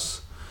with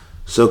us.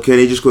 So,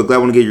 Kenny, just quickly, I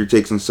want to get your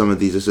takes on some of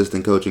these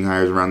assistant coaching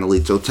hires around the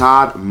league. So,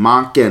 Todd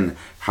Monken,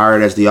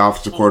 hired as the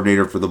offensive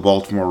coordinator for the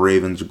Baltimore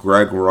Ravens.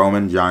 Greg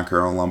Roman, John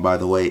Carroll alum, by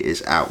the way,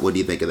 is out. What do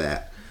you think of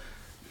that?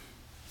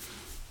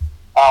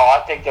 Oh,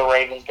 I think the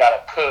Ravens got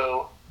a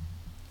coup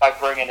by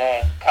bringing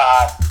in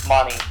Todd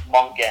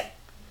Monken.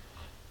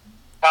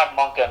 Todd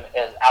Monken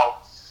is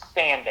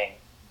outstanding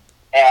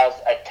as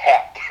a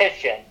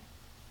tactician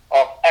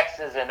of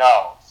X's and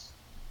O's,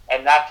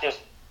 and not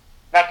just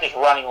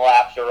running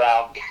laps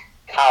around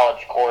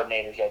college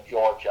coordinators at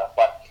Georgia,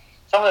 but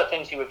some of the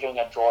things he was doing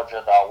at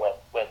Georgia, though,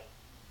 with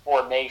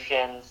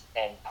formations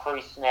and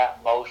pre-snap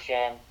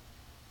motion.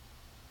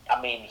 I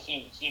mean,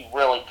 he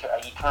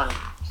turned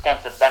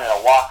Stetson Bennett,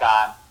 a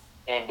walk-on,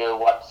 into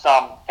what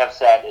some have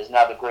said is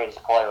now the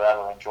greatest player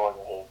ever in Georgia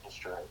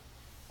history.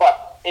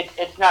 But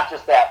it's not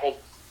just that.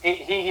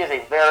 He is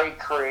a very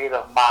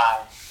creative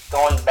mind,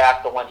 going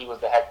back to when he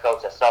was the head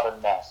coach at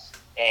Southern Miss.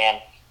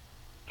 And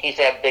he's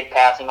had big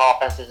passing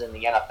offenses in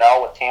the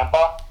NFL with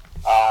Tampa.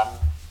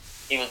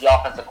 He was the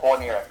offensive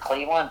coordinator at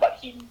Cleveland, but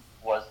he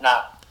was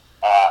not.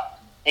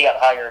 He got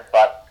hired,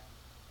 but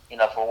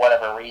for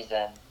whatever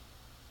reason,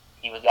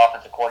 he was the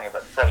offensive coordinator.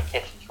 But Freddie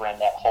Kitchens ran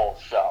that whole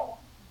show.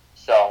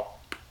 So,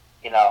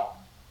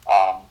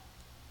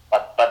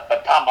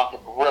 but Tom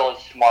Monken's really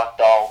smart,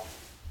 though.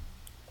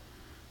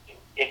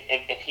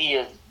 If he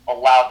is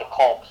allowed to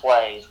call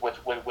plays, which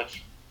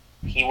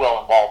he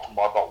will in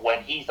Baltimore, but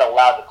when he's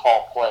allowed to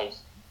call plays,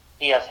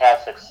 he has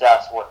had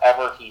success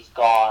wherever he's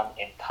gone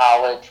in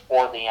college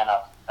or the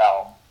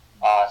NFL.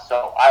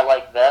 So I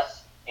like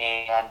this,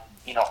 and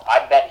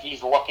I bet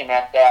he's looking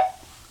at that.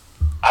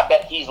 I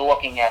bet he's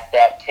looking at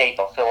that tape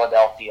of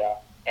Philadelphia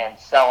and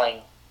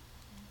selling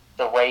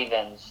the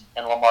Ravens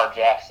and Lamar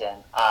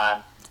Jackson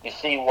on. You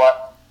see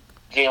what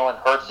Jalen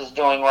Hurts is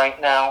doing right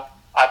now?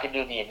 I could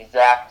do the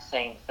exact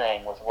same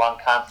thing with run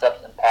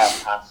concepts and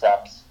pass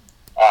concepts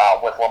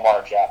with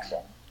Lamar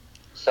Jackson.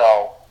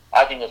 So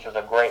I think this was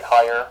a great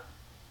hire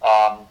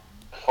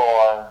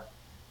for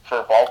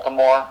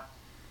Baltimore,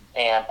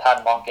 and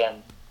Todd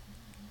Monken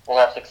will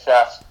have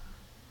success,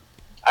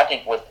 I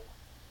think, with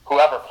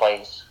whoever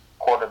plays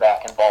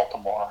quarterback in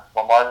Baltimore,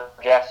 Lamar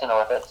Jackson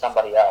or if it's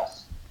somebody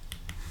else.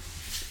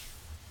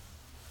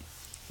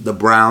 The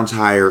Browns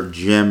hire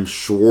Jim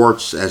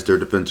Schwartz as their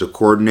defensive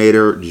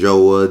coordinator.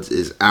 Joe Woods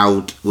is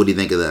out. What do you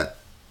think of that?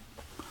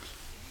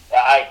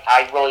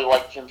 I really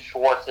like Jim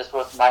Schwartz. This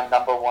was my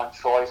number one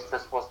choice.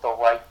 This was the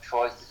right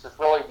choice. This is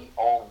really the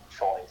only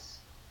choice.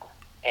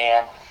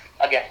 And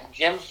again,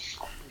 Jim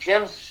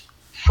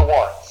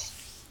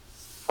Schwartz,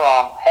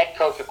 from head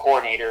coach to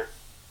coordinator,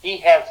 he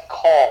has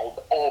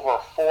called over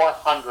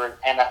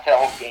 400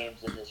 NFL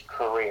games in his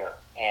career.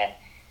 And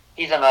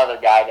he's another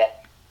guy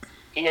that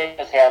he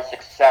has had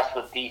success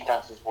with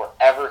defenses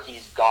wherever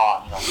he's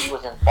gone. He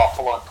was in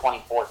Buffalo in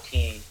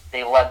 2014.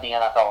 They led the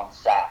NFL in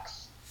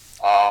sacks.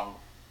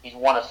 He's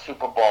won a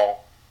Super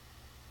Bowl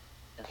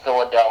in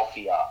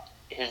Philadelphia.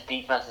 His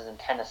defenses in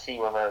Tennessee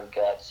were very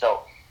good.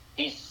 So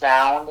he's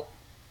sound.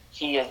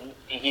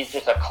 He's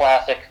just a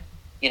classic,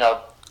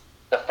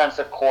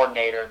 defensive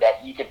coordinator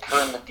that you could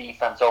turn the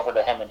defense over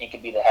to him and he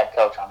could be the head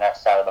coach on that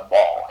side of the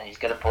ball. And he's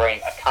going to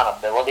bring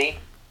accountability.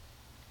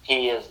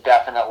 He is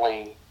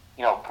definitely,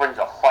 brings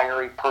a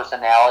fiery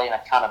personality and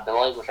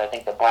accountability, which I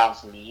think the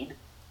Browns need.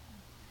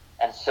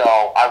 And so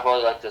I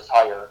really like this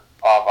hire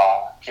of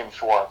Jim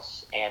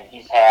Schwartz. And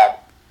he's had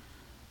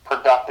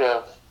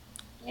productive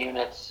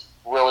units,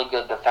 really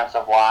good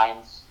defensive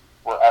lines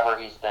wherever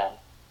he's been.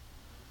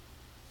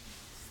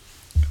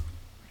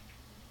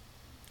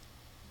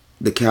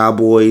 The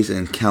Cowboys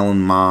and Kellen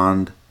Moore,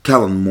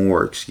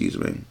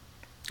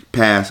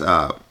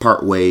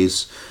 part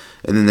ways,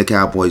 and then the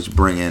Cowboys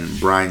bring in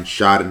Brian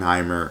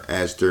Schottenheimer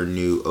as their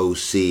new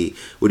OC.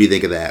 What do you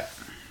think of that?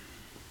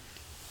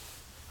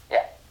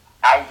 Yeah,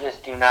 I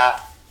just do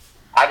not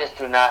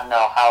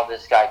know how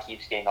this guy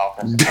keeps getting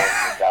offensive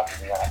coordinator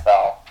jobs in the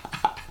NFL.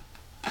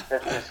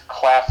 This is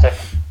classic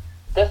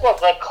This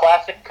looks like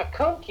classic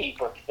cocoon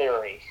keeper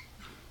theory.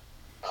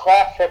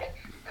 Classic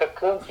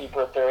cocoon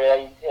keeper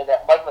theory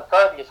that Mike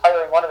McCarthy is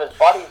hiring one of his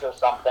buddies or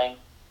something,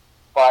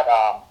 but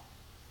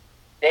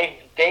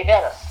they've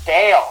had a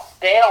stale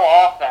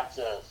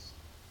offenses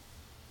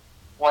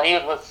when he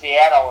was with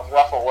Seattle with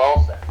Russell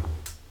Wilson,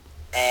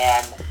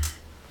 and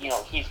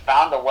he's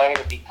found a way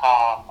to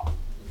become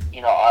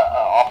an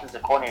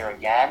offensive coordinator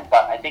again.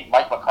 But I think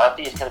Mike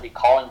McCarthy is going to be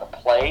calling the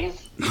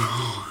plays.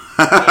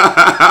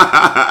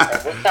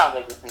 And this sounds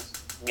like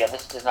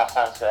this does not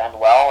sound to end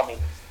well. I mean,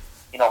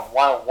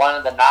 one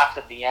of the knocks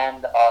at the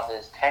end of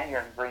his tenure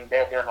in Green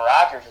Bay with Aaron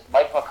Rodgers is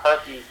Mike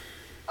McCarthy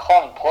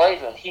calling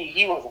plays.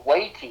 He was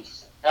way too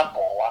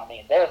simple. I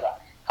mean,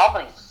 how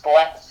many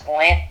slant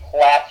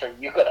flats are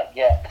you gonna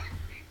get?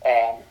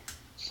 And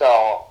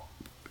so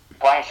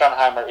Brian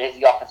Schottenheimer is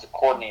the offensive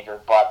coordinator,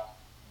 but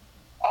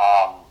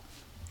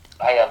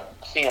I have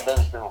seen it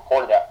has been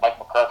reported that Mike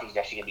McCarthy is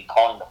actually going to be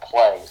calling the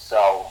plays.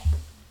 So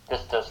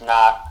this does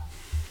not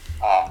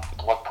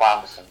look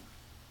promising.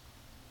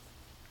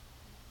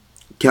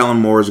 Kellen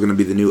Moore is going to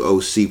be the new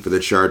OC for the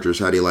Chargers.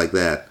 How do you like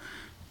that?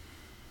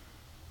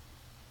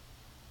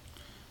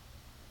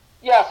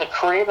 Yeah, it's a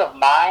creative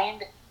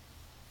mind.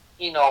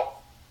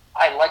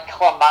 I like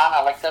Clement.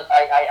 I like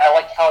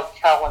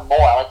Kellen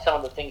Moore. I like some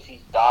of the things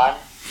he's done.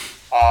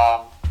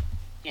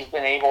 He's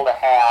been able to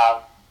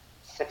have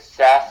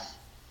success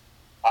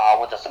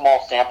with a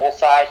small sample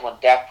size when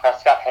Dak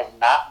Prescott has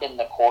not been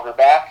the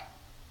quarterback.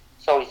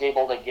 So he's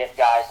able to get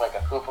guys like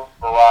a Cooper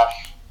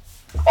Rush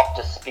up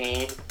to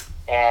speed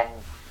and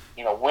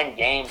win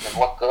games and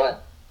look good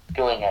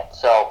doing it.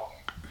 So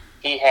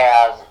he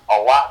has a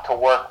lot to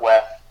work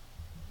with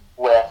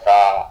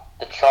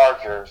the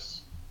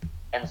Chargers,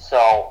 and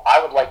so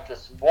I would like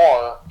this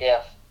more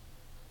if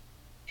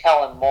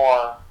Kellen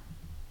Moore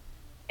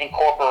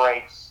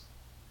incorporates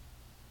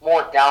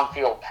more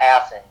downfield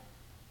passing,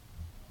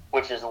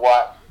 which is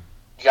what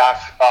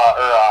Justin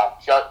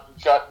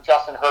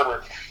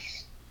Herbert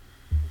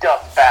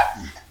does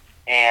best.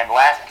 And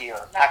last year,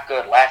 not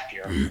good last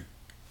year,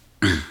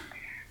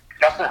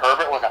 Justin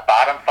Herbert was a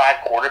bottom 5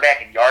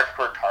 quarterback in yards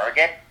per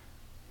target.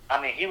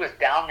 I mean, he was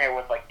down there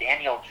with like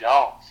Daniel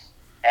Jones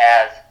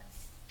as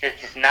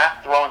just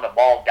not throwing the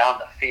ball down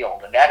the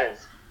field. And that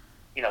is,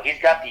 he's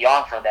got the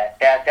arm for that.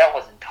 That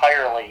was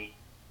entirely,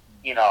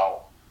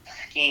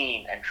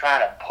 scheme and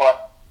trying to put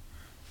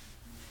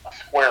a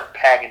square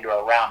peg into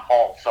a round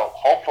hole. So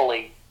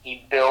hopefully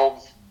he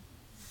builds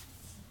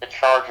the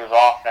Chargers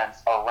offense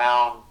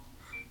around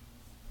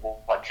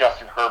what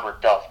Justin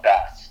Herbert does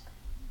best.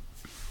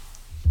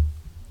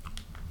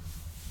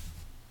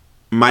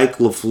 Mike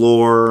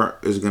LaFleur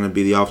is going to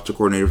be the offensive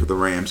coordinator for the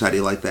Rams. How do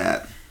you like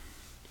that?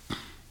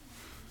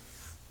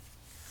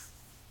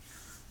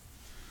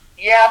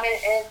 Yeah, I mean,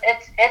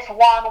 it's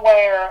one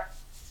where,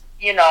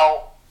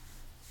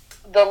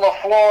 the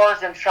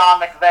LaFleurs and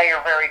Sean McVay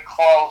are very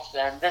close,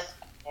 and this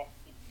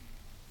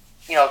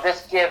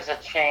gives a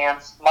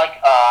chance.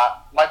 Mike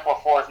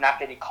LaFleur is not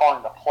going to be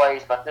calling the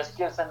plays, but this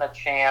gives him a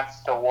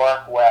chance to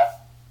work with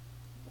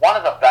one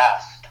of the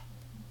best,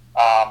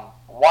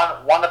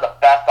 one of the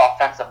best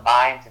offensive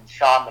minds in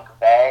Sean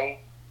McVay,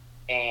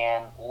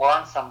 and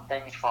learn some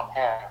things from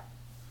him,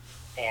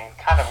 and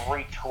kind of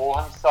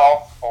retool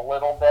himself a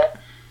little bit.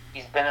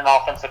 He's been an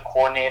offensive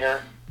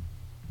coordinator.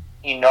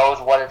 He knows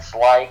what it's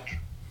like.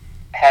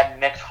 Had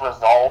mixed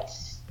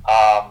results.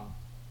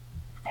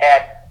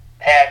 Had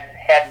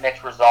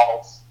mixed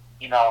results.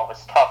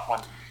 It's tough when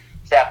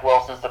Zach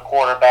Wilson's the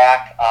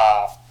quarterback.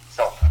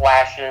 So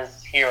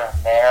flashes here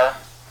and there,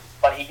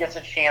 but he gets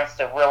a chance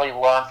to really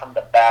learn from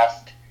the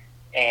best.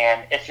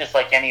 And it's just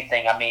like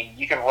anything. I mean,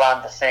 you can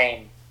run the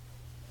same.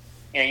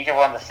 You can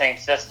run the same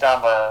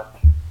system, or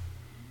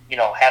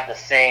have the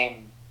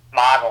same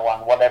model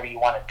on whatever you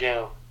want to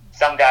do.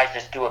 Some guys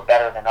just do it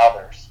better than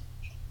others.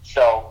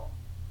 So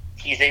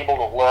he's able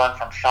to learn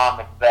from Sean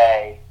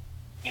McVay,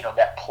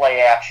 that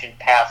play action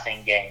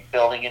passing game,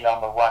 building it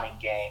on the running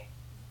game.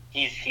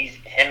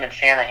 Him and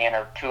Shanahan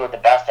are two of the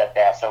best at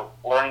that. So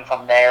learning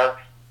from there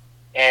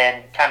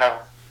and kind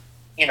of,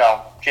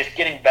 just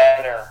getting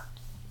better,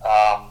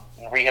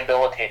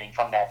 rehabilitating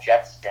from that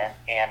Jet stint.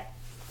 And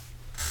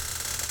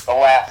the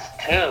last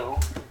two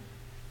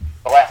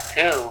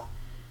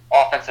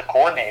offensive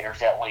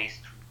coordinators, at least,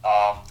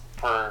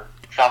 for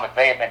Sean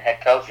McVay have been head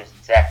coaches,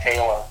 Zach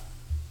Taylor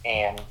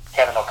and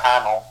Kevin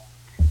O'Connell,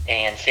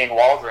 and Shane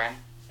Waldron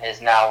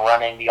is now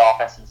running the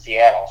offense in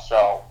Seattle.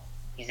 So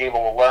he's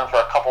able to learn for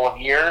a couple of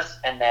years,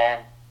 and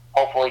then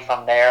hopefully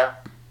from there,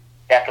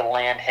 that could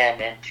land him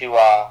into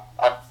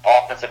an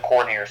offensive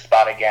coordinator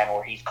spot again,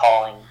 where he's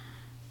calling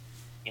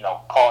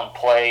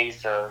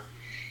plays, or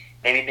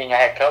maybe being a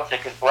head coach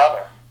like his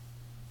brother.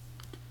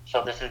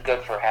 So this is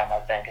good for him, I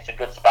think. It's a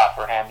good spot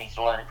for him. He's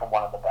learning from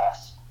one of the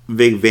best.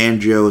 Vic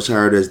Fangio is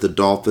hired as the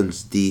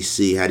Dolphins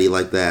DC. How do you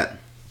like that?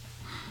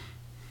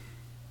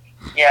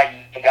 Yeah,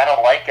 you gotta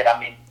like it. I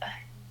mean,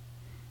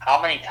 how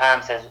many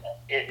times has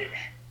Vic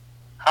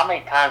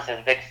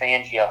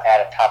Fangio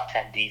had a top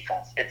 10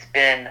 defense? It's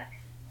been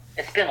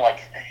like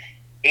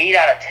 8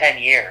 out of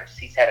 10 years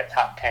he's had a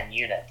top 10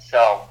 unit.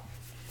 So,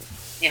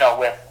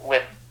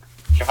 with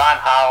Javon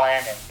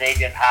Holland and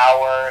Xavier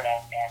Howard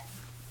and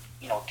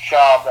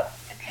Chubb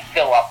and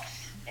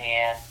Phillips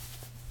and,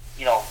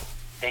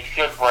 they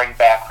should bring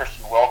back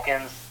Christian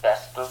Wilkins,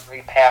 best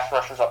 3 pass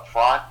rushers up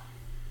front.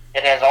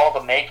 It has all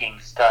the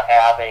makings to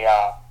have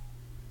a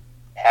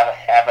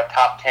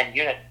top 10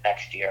 unit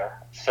next year.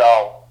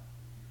 So,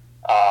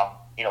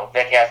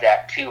 Vic has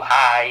that too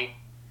high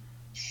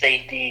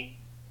safety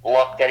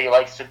look that he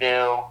likes to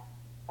do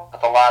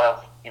with a lot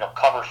of,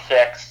 cover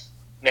 6,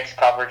 mixed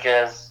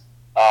coverages,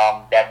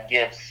 that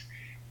gives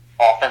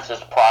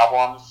offenses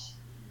problems.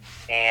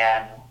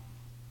 And,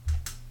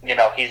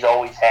 he's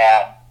always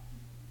had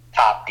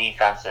top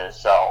defenses.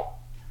 So,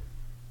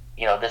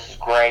 this is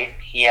great.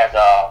 He has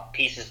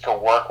pieces to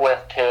work with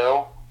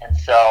too. And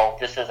so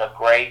this is a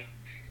great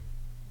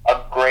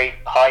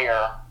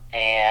hire.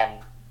 And,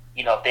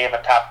 if they have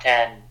a top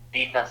 10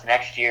 defense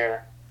next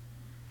year,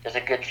 there's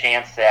a good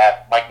chance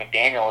that Mike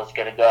McDaniel is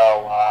going to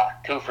go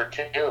 2 for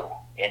 2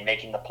 in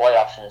making the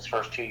playoffs in his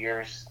first 2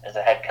 years as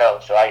a head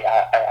coach. So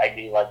I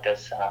do like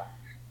this.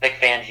 Vic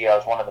Fangio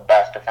is one of the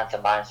best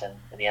defensive minds in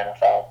the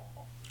NFL.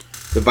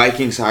 The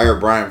Vikings hire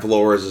Brian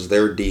Flores as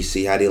their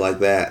DC. How do you like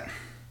that?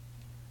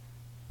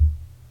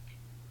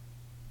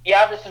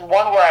 Yeah, this is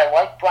one where I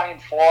like Brian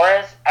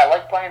Flores.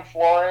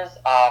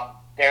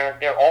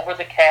 They're over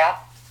the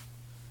cap.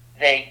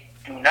 They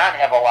do not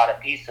have a lot of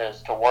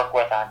pieces to work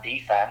with on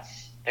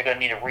defense. They're going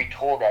to need to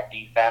retool that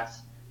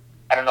defense.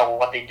 I don't know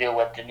what they do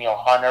with Daniil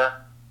Hunter.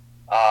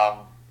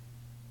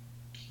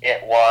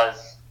 It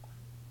was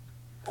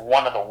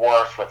one of the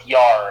worst with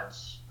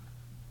yards,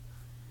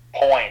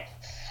 points,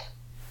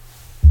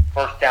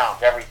 first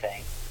downs,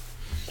 everything.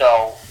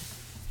 So,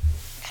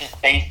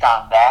 just based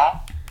on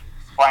that,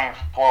 Brian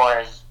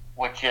Flores,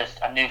 with just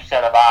a new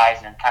set of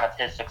eyes and kind of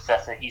his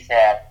success that he's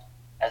had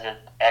as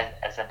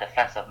a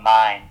defensive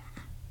mind,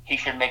 he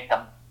should make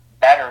them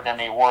better than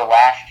they were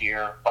last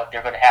year, but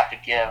they're going to have to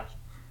give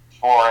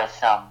Flores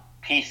some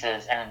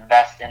pieces and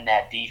invest in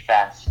that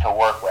defense to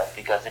work with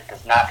because it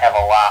does not have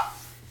a lot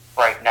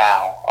right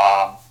now.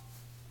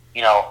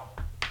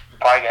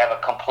 Probably going to have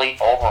a complete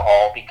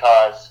overhaul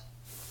because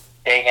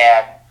they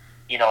had,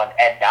 an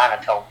Ed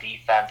Donato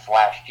defense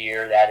last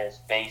year that is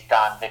based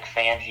on Vic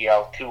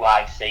Fangio, 2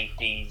 high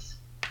safeties,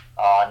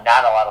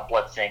 not a lot of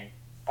blitzing.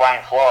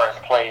 Brian Flores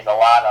plays a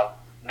lot of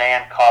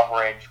man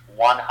coverage,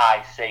 1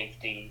 high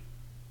safety,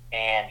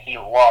 and he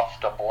loves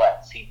to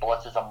blitz. He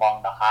blitzes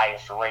among the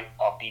highest rate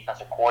of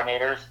defensive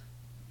coordinators.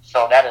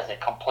 So that is a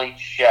complete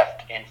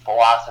shift in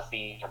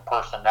philosophy and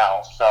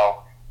personnel.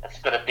 So it's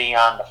going to be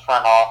on the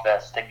front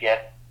office to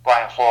get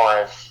Brian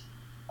Flores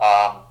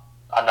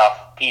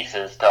enough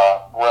pieces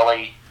to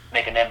really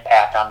make an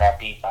impact on that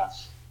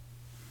defense.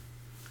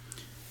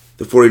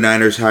 The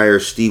 49ers hire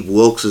Steve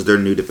Wilks as their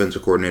new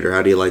defensive coordinator.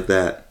 How do you like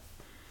that?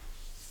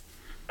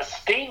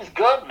 Steve's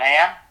good,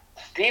 man.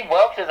 Steve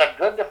Wilks is a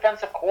good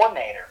defensive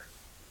coordinator.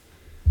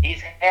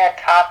 He's had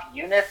top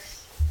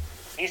units.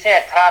 He's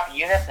had top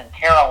units in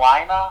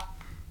Carolina.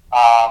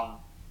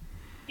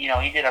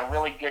 He did a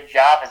really good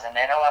job as an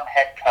interim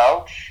head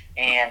coach,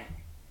 and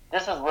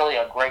this is really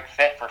a great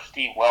fit for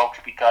Steve Wilks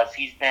because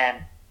he's been,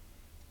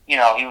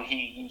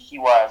 he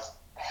was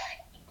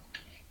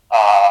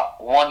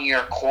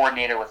 1-year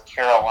coordinator with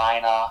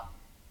Carolina, a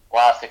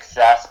lot of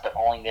success, but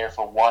only there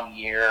for 1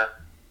 year,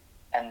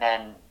 and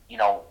then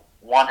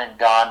one and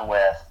done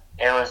with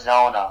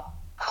Arizona,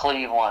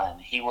 Cleveland.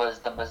 He was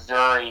the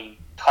Missouri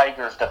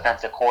Tigers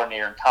defensive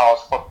coordinator in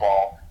college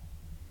football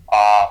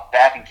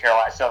back in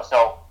Carolina.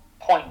 So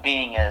point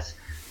being is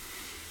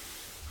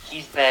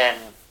he's been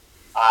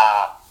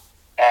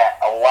at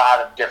a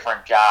lot of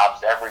different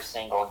jobs every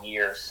single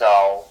year.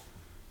 So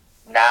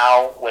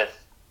now with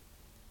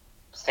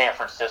San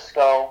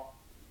Francisco,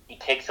 he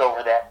takes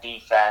over that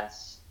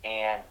defense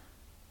and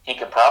he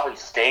could probably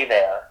stay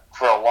there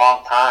for a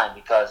long time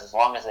because as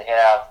long as they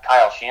have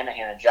Kyle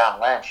Shanahan and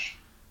John Lynch,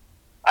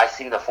 I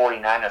see the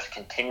 49ers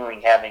continuing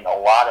having a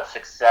lot of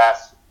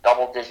success,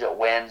 double-digit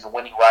wins,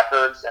 winning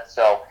records, and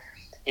so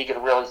he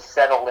could really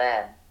settle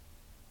in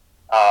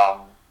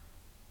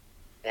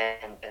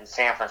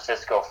San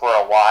Francisco for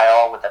a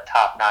while with a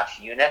top-notch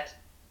unit.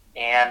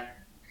 And,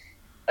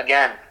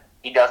 again,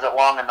 he does it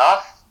long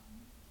enough.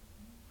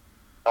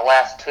 The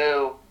last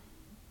 2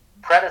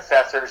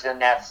 predecessors in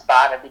that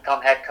spot have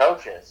become head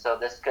coaches, so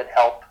this could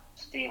help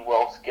Steve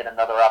Wilks get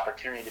another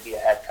opportunity to be a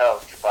head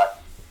coach. But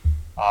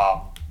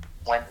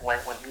when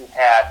he's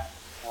had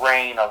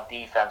reign of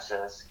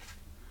defenses,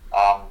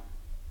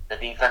 the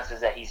defenses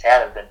that he's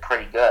had have been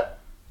pretty good.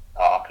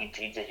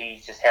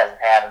 He just hasn't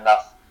had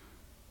enough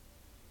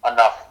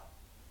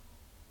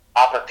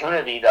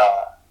opportunity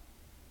to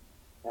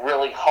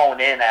really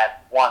hone in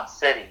at one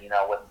city.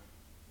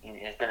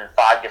 He's been in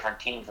 5 different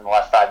teams in the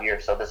last 5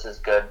 years, so this is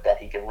good that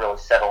he can really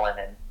settle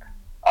in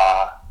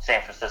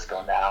San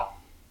Francisco now.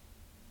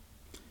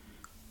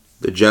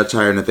 The Jets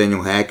hire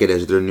Nathaniel Hackett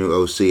as their new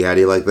OC. How do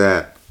you like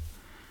that?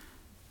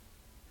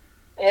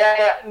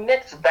 Yeah,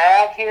 mixed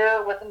bag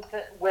here with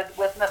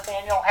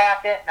Nathaniel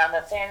Hackett. Now,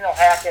 Nathaniel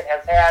Hackett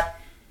has had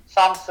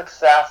some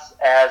success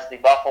as the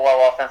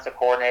Buffalo offensive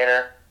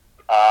coordinator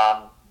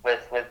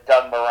with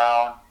Doug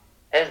Marrone.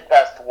 His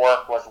best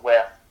work was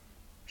with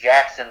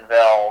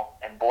Jacksonville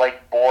and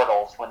Blake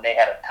Bortles when they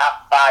had a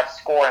top 5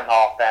 scoring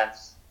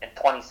offense in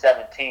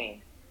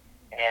 2017.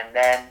 And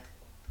then,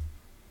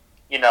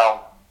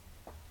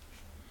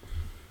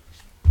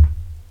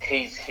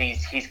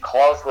 he's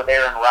close with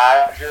Aaron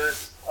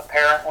Rodgers,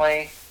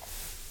 apparently.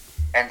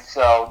 And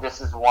so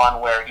this is one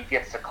where he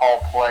gets to call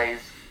plays.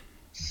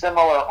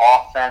 Similar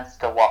offense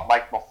to what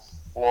Mike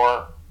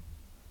LaFleur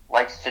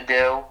likes to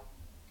do.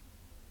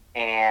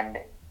 And,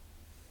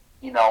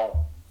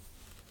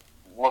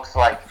 looks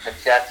like the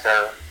Jets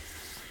are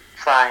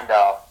trying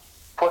to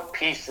put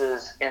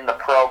pieces in the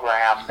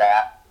program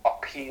that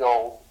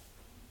appeal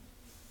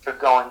to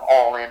going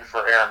all in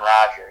for Aaron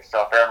Rodgers.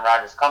 So if Aaron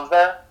Rodgers comes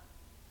there,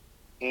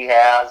 he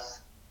has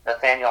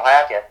Nathaniel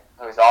Hackett,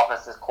 who he's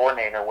offensive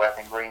coordinator with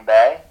in Green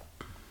Bay.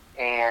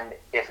 And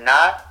if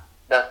not,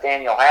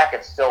 Nathaniel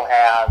Hackett still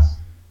has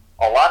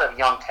a lot of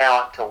young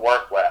talent to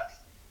work with.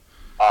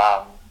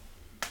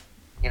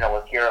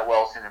 With Garrett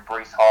Wilson and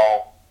Breece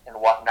Hall and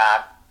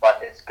whatnot.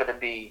 But it's going to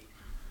be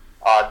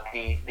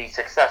the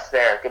success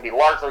there could be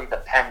largely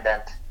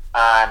dependent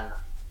on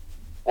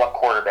what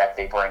quarterback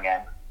they bring in.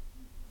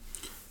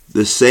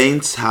 The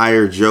Saints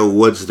hire Joe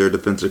Woods, their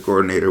defensive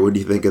coordinator. What do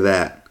you think of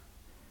that?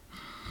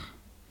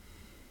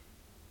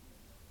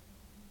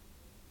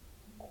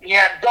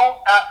 Yeah,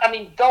 don't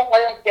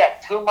let it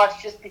get too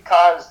much just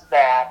because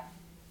that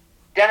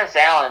Dennis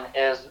Allen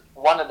is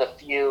one of the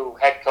few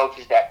head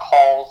coaches that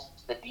calls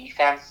the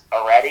defense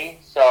already.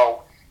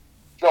 So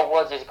Joe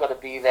Woods is going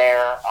to be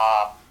there,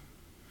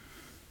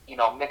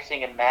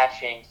 mixing and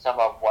matching some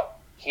of what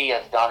he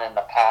has done in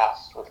the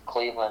past with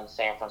Cleveland,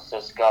 San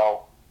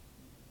Francisco,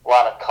 a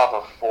lot of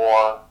cover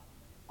 4,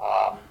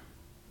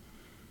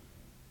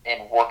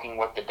 and working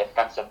with the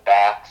defensive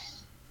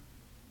backs.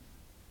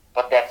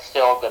 But that's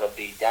still going to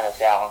be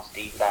Dennis Allen's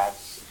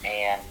defense,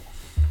 and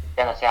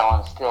Dennis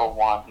Allen is still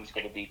one who's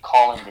going to be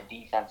calling the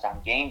defense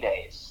on game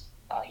days.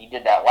 He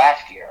did that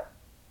last year.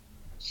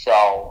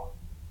 So,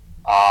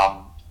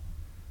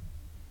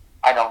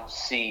 I don't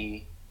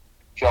see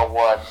Joe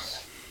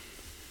Woods,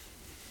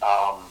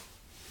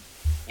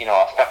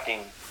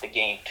 affecting the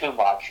game too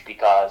much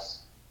because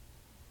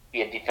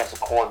he's a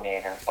defensive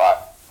coordinator,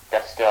 but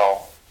that's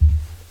still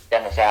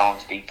Dennis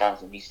Allen's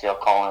defense, and he's still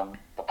calling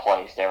the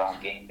plays there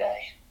on game day.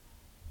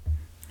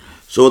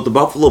 So with the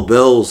Buffalo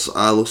Bills,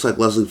 looks like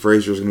Leslie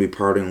Frazier is going to be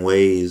parting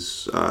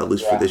ways, at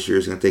least for this year.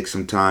 It's going to take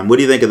some time. What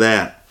do you think of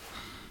that?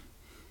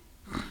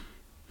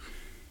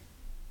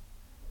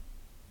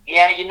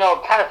 Yeah, it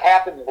kind of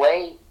happened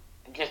late.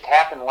 It just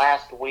happened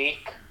last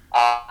week.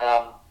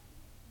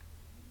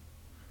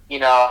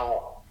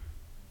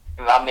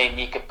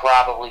 You could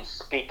probably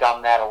speak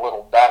on that a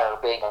little better,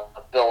 being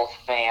a Bills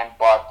fan,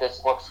 but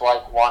this looks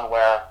like one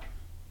where,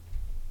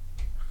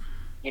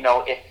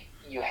 if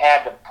you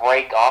had to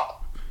break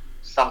up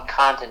some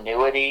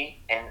continuity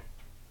and,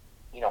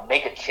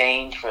 make a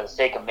change for the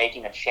sake of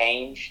making a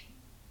change,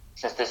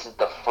 since this is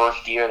the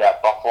first year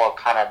that Buffalo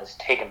kind of has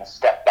taken a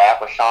step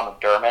back with Sean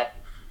McDermott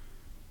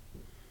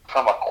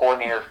from a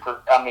coordinator.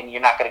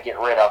 You're not going to get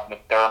rid of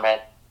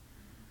McDermott.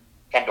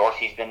 Ken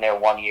Dorsey's been there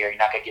 1 year. You're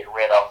not going to get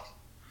rid of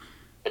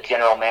the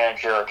general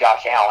manager,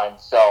 Josh Allen.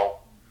 So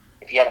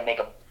if you had to make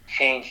a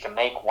change to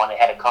make one, it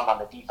had to come on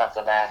the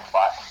defensive end.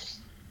 But,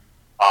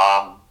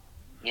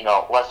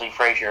 Leslie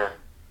Frazier,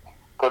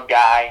 good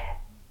guy.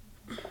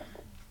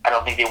 I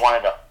don't think they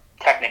wanted to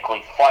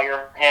technically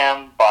fire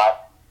him,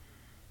 but,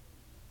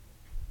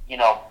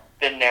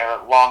 been there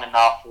long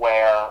enough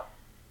where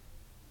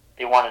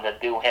they wanted to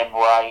do him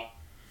right.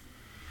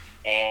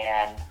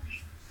 And,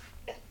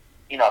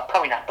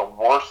 probably not the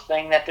worst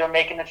thing that they're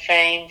making a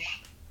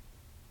change.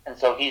 And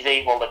so he's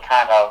able to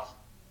kind of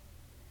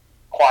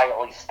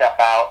quietly step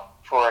out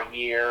for a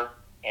year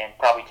and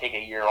probably take a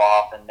year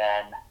off and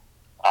then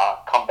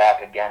come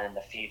back again in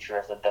the future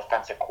as a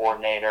defensive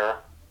coordinator.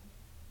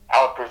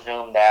 I would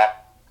presume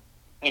that,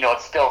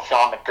 it's still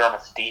Sean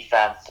McDermott's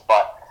defense,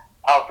 but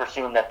I would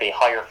presume that they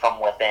hire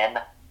from within.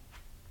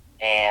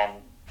 And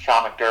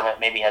Sean McDermott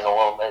maybe has a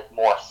little bit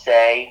more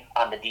say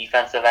on the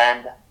defensive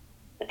end,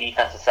 the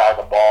defensive side of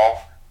the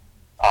ball.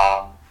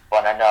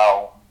 But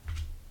I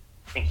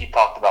think you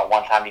talked about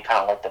one time you kind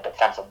of like the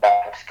defensive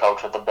backs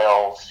coach of the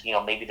Bills.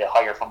 Maybe they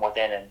hire from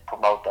within and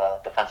promote the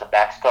defensive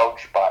backs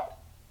coach. But,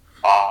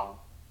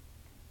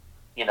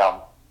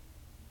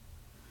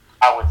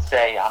 I would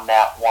say on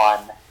that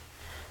one,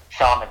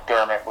 Sean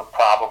McDermott would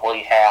probably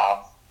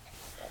have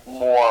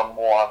more and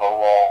more of a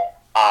role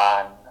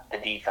on the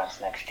defense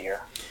next year.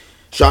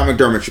 Sean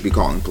McDermott should be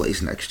calling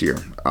plays next year.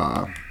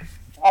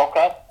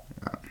 Okay.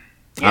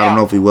 I don't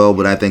know if he will,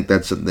 but I think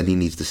that's something he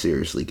needs to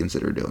seriously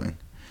consider doing.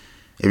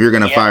 If you're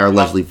going to fire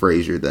Leslie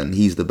Frazier, then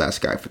he's the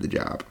best guy for the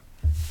job.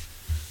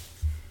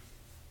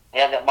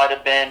 Yeah, that might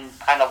have been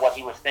kind of what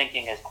he was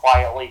thinking, is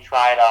quietly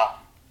try to,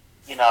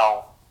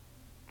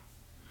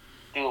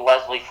 do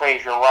Leslie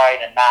Frazier right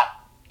and not,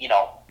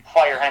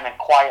 fire him and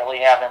quietly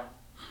have him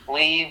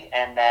leave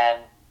and then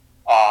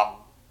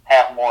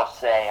have more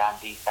say on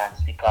defense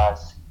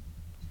because,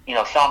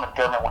 Sean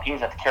McDermott, when he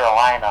was at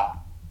Carolina,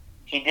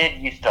 he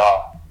did used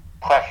to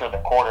pressure the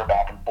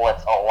quarterback and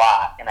blitz a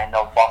lot. And I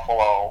know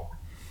Buffalo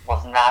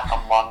was not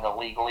among the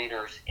league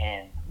leaders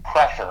in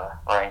pressure,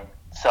 right?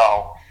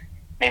 So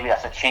maybe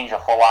that's a change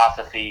of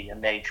philosophy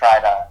and they try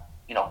to,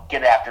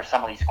 get after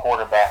some of these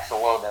quarterbacks a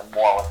little bit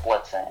more with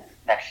blitzing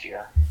next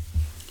year.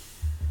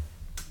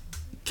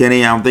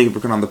 Kenny, I thank you for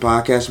coming on the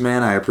podcast,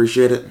 man. I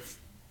appreciate it.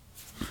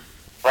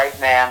 Right,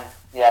 man.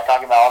 Yeah,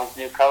 talking about all these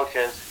new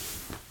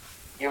coaches.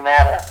 You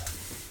matter.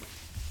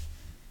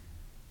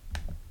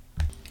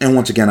 And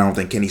once again, I don't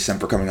thank Kenny Sem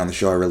for coming on the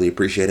show. I really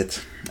appreciate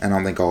it. And I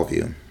don't thank all of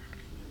you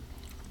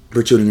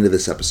for tuning into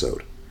this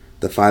episode,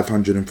 the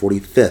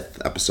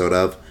 545th episode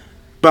of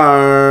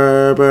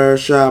Barber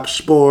Shop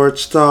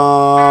Sports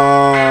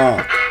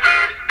Talk.